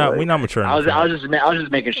talking about we're not mature I enough. was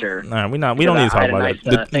just making sure. Nah, we don't need to talk about nice,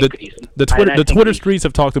 that. The Twitter streets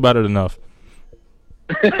have talked about it enough.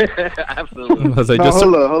 Absolutely. I was like, No, just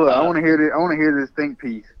hold up. I want to hear this. I want to hear this think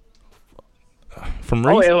piece. from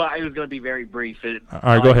Oh, Reese. it was going to be very brief. All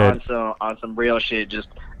right, go ahead. On some real shit, just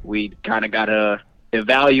we kind of got to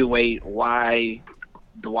evaluate why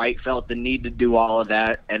Dwight felt the need to do all of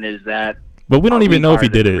that, and is that. But we don't even know if he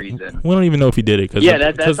did it. Reason. We don't even know if he did it.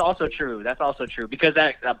 Yeah, that's also true. That's also true because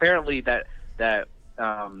that apparently that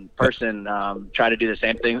person tried to do the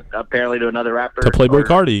same thing apparently to another rapper. To Playboy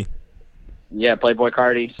Cardi. Yeah, Playboy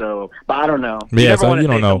Cardi. So, but I don't know. Yeah, so you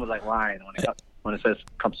don't know. Someone's like lying when it says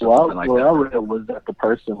comes to Well, something like what that. I read was that the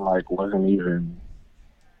person like wasn't even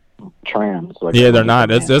trans. Like, Yeah, they're not.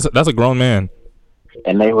 That's a grown man.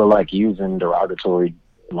 and they were like using derogatory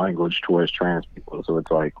language towards trans people. So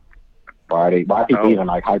it's like, why people even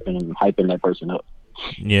like hyping that person up?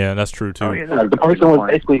 Yeah, that's true too. Oh, yeah, Like the person was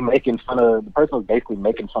basically making fun of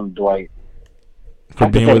Dwight For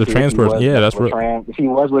being with a trans person. Yeah, that's real. real. If he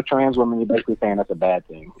was with trans women, you're basically saying that's a bad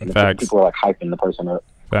thing. And Facts. People are like hyping the person up.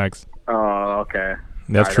 Facts. Oh, okay.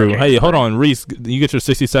 That's Alright, true. okay. Hey, hold on, Reese. You get your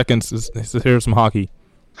 60 seconds to hear some hockey.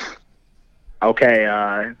 Okay,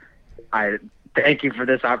 I thank you for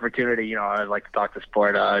this opportunity. You know, I'd like to talk to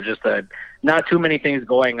sport. Just not too many things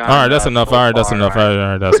going on. All right, that's enough. so All right, that's far. enough. All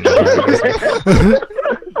right, that's enough.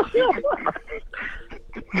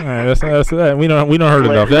 All right, that's that. We don't heard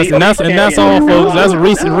enough. That's all, folks. That's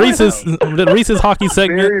Reese's hockey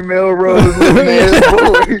segment. Barry Melrose, little ass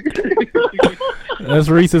boy. That's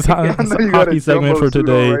Reese's I know you got hockey a segment for jumbo suit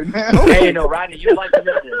today. on right now. Hey, no, Rodney, you'd like to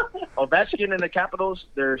know this. Ovechkin and the Capitals,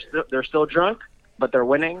 they're still drunk, but they're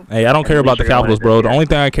winning. Hey, I don't care about the Michigan Capitals, wins bro. this The year. only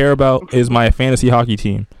thing I care about is my fantasy hockey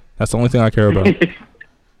team. That's the only thing I care about.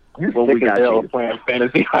 Well, we got you. Playing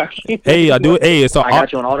fantasy hockey. Hey, I do it. Hey, it's I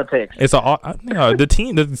got you on all the picks. the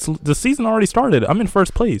team. The season already started. I'm in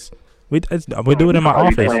first place. We do it in my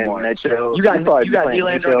office. You got Nylander on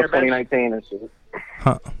your bench? 2019 and shit.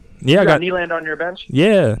 Huh. Yeah, I You got got. Nylander on your bench?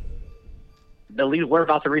 Yeah, The lead, we're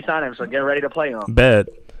about to re-sign him, so get ready to play him. bet.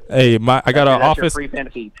 Hey, I got an That's your office. free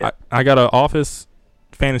fantasy tip. I got an office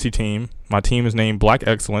fantasy team. My team is named Black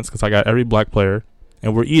Excellence because I got every black player,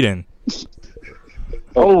 and we're eating.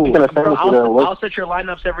 Oh, Bro, I'll set your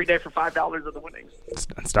lineups every day for $5 of the winnings.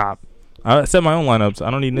 Stop. I set my own lineups.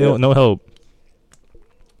 I don't need no help.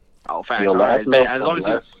 Oh, fact. Yo, All right. last As long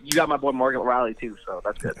as you got my boy Morgan Riley too, so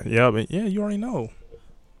that's good. Yeah, but yeah, you already know.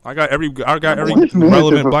 I got every This man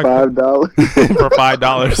relevant for black $5. for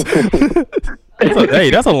 $5. Hey,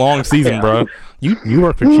 that's a long season, bro. You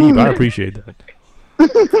work for cheap. I appreciate that.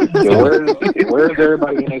 Where's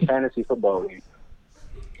everybody in their fantasy football league?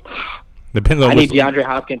 Depends on I which. need DeAndre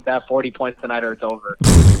Hopkins to have 40 points tonight, or it's over.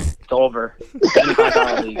 It's over.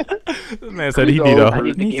 $75 league. This man said he need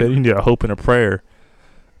a hope and a prayer.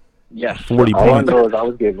 Yes. 40 All I points. know is I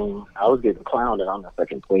was getting clowned and I'm in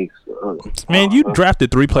second place. Man, you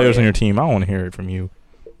drafted 3 players on your team. I want to hear it from you.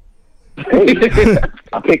 Hey,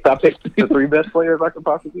 I picked the 3 best players I could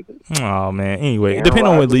possibly pick. Oh man. Anyway, depending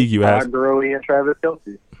on what league you ask. Todd Gurley and Travis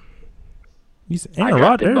Kelce. Aaron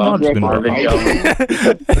Rodgers been Marvin all Jones.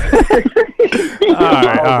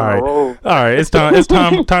 right. It's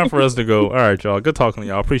time for us to go. All right, y'all. Good talking to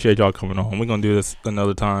y'all. Appreciate y'all coming on. We're gonna do this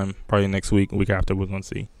another time, probably next week after. We're gonna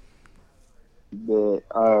see. But,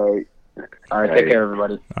 all right. All right, take care,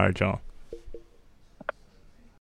 everybody. All right, y'all.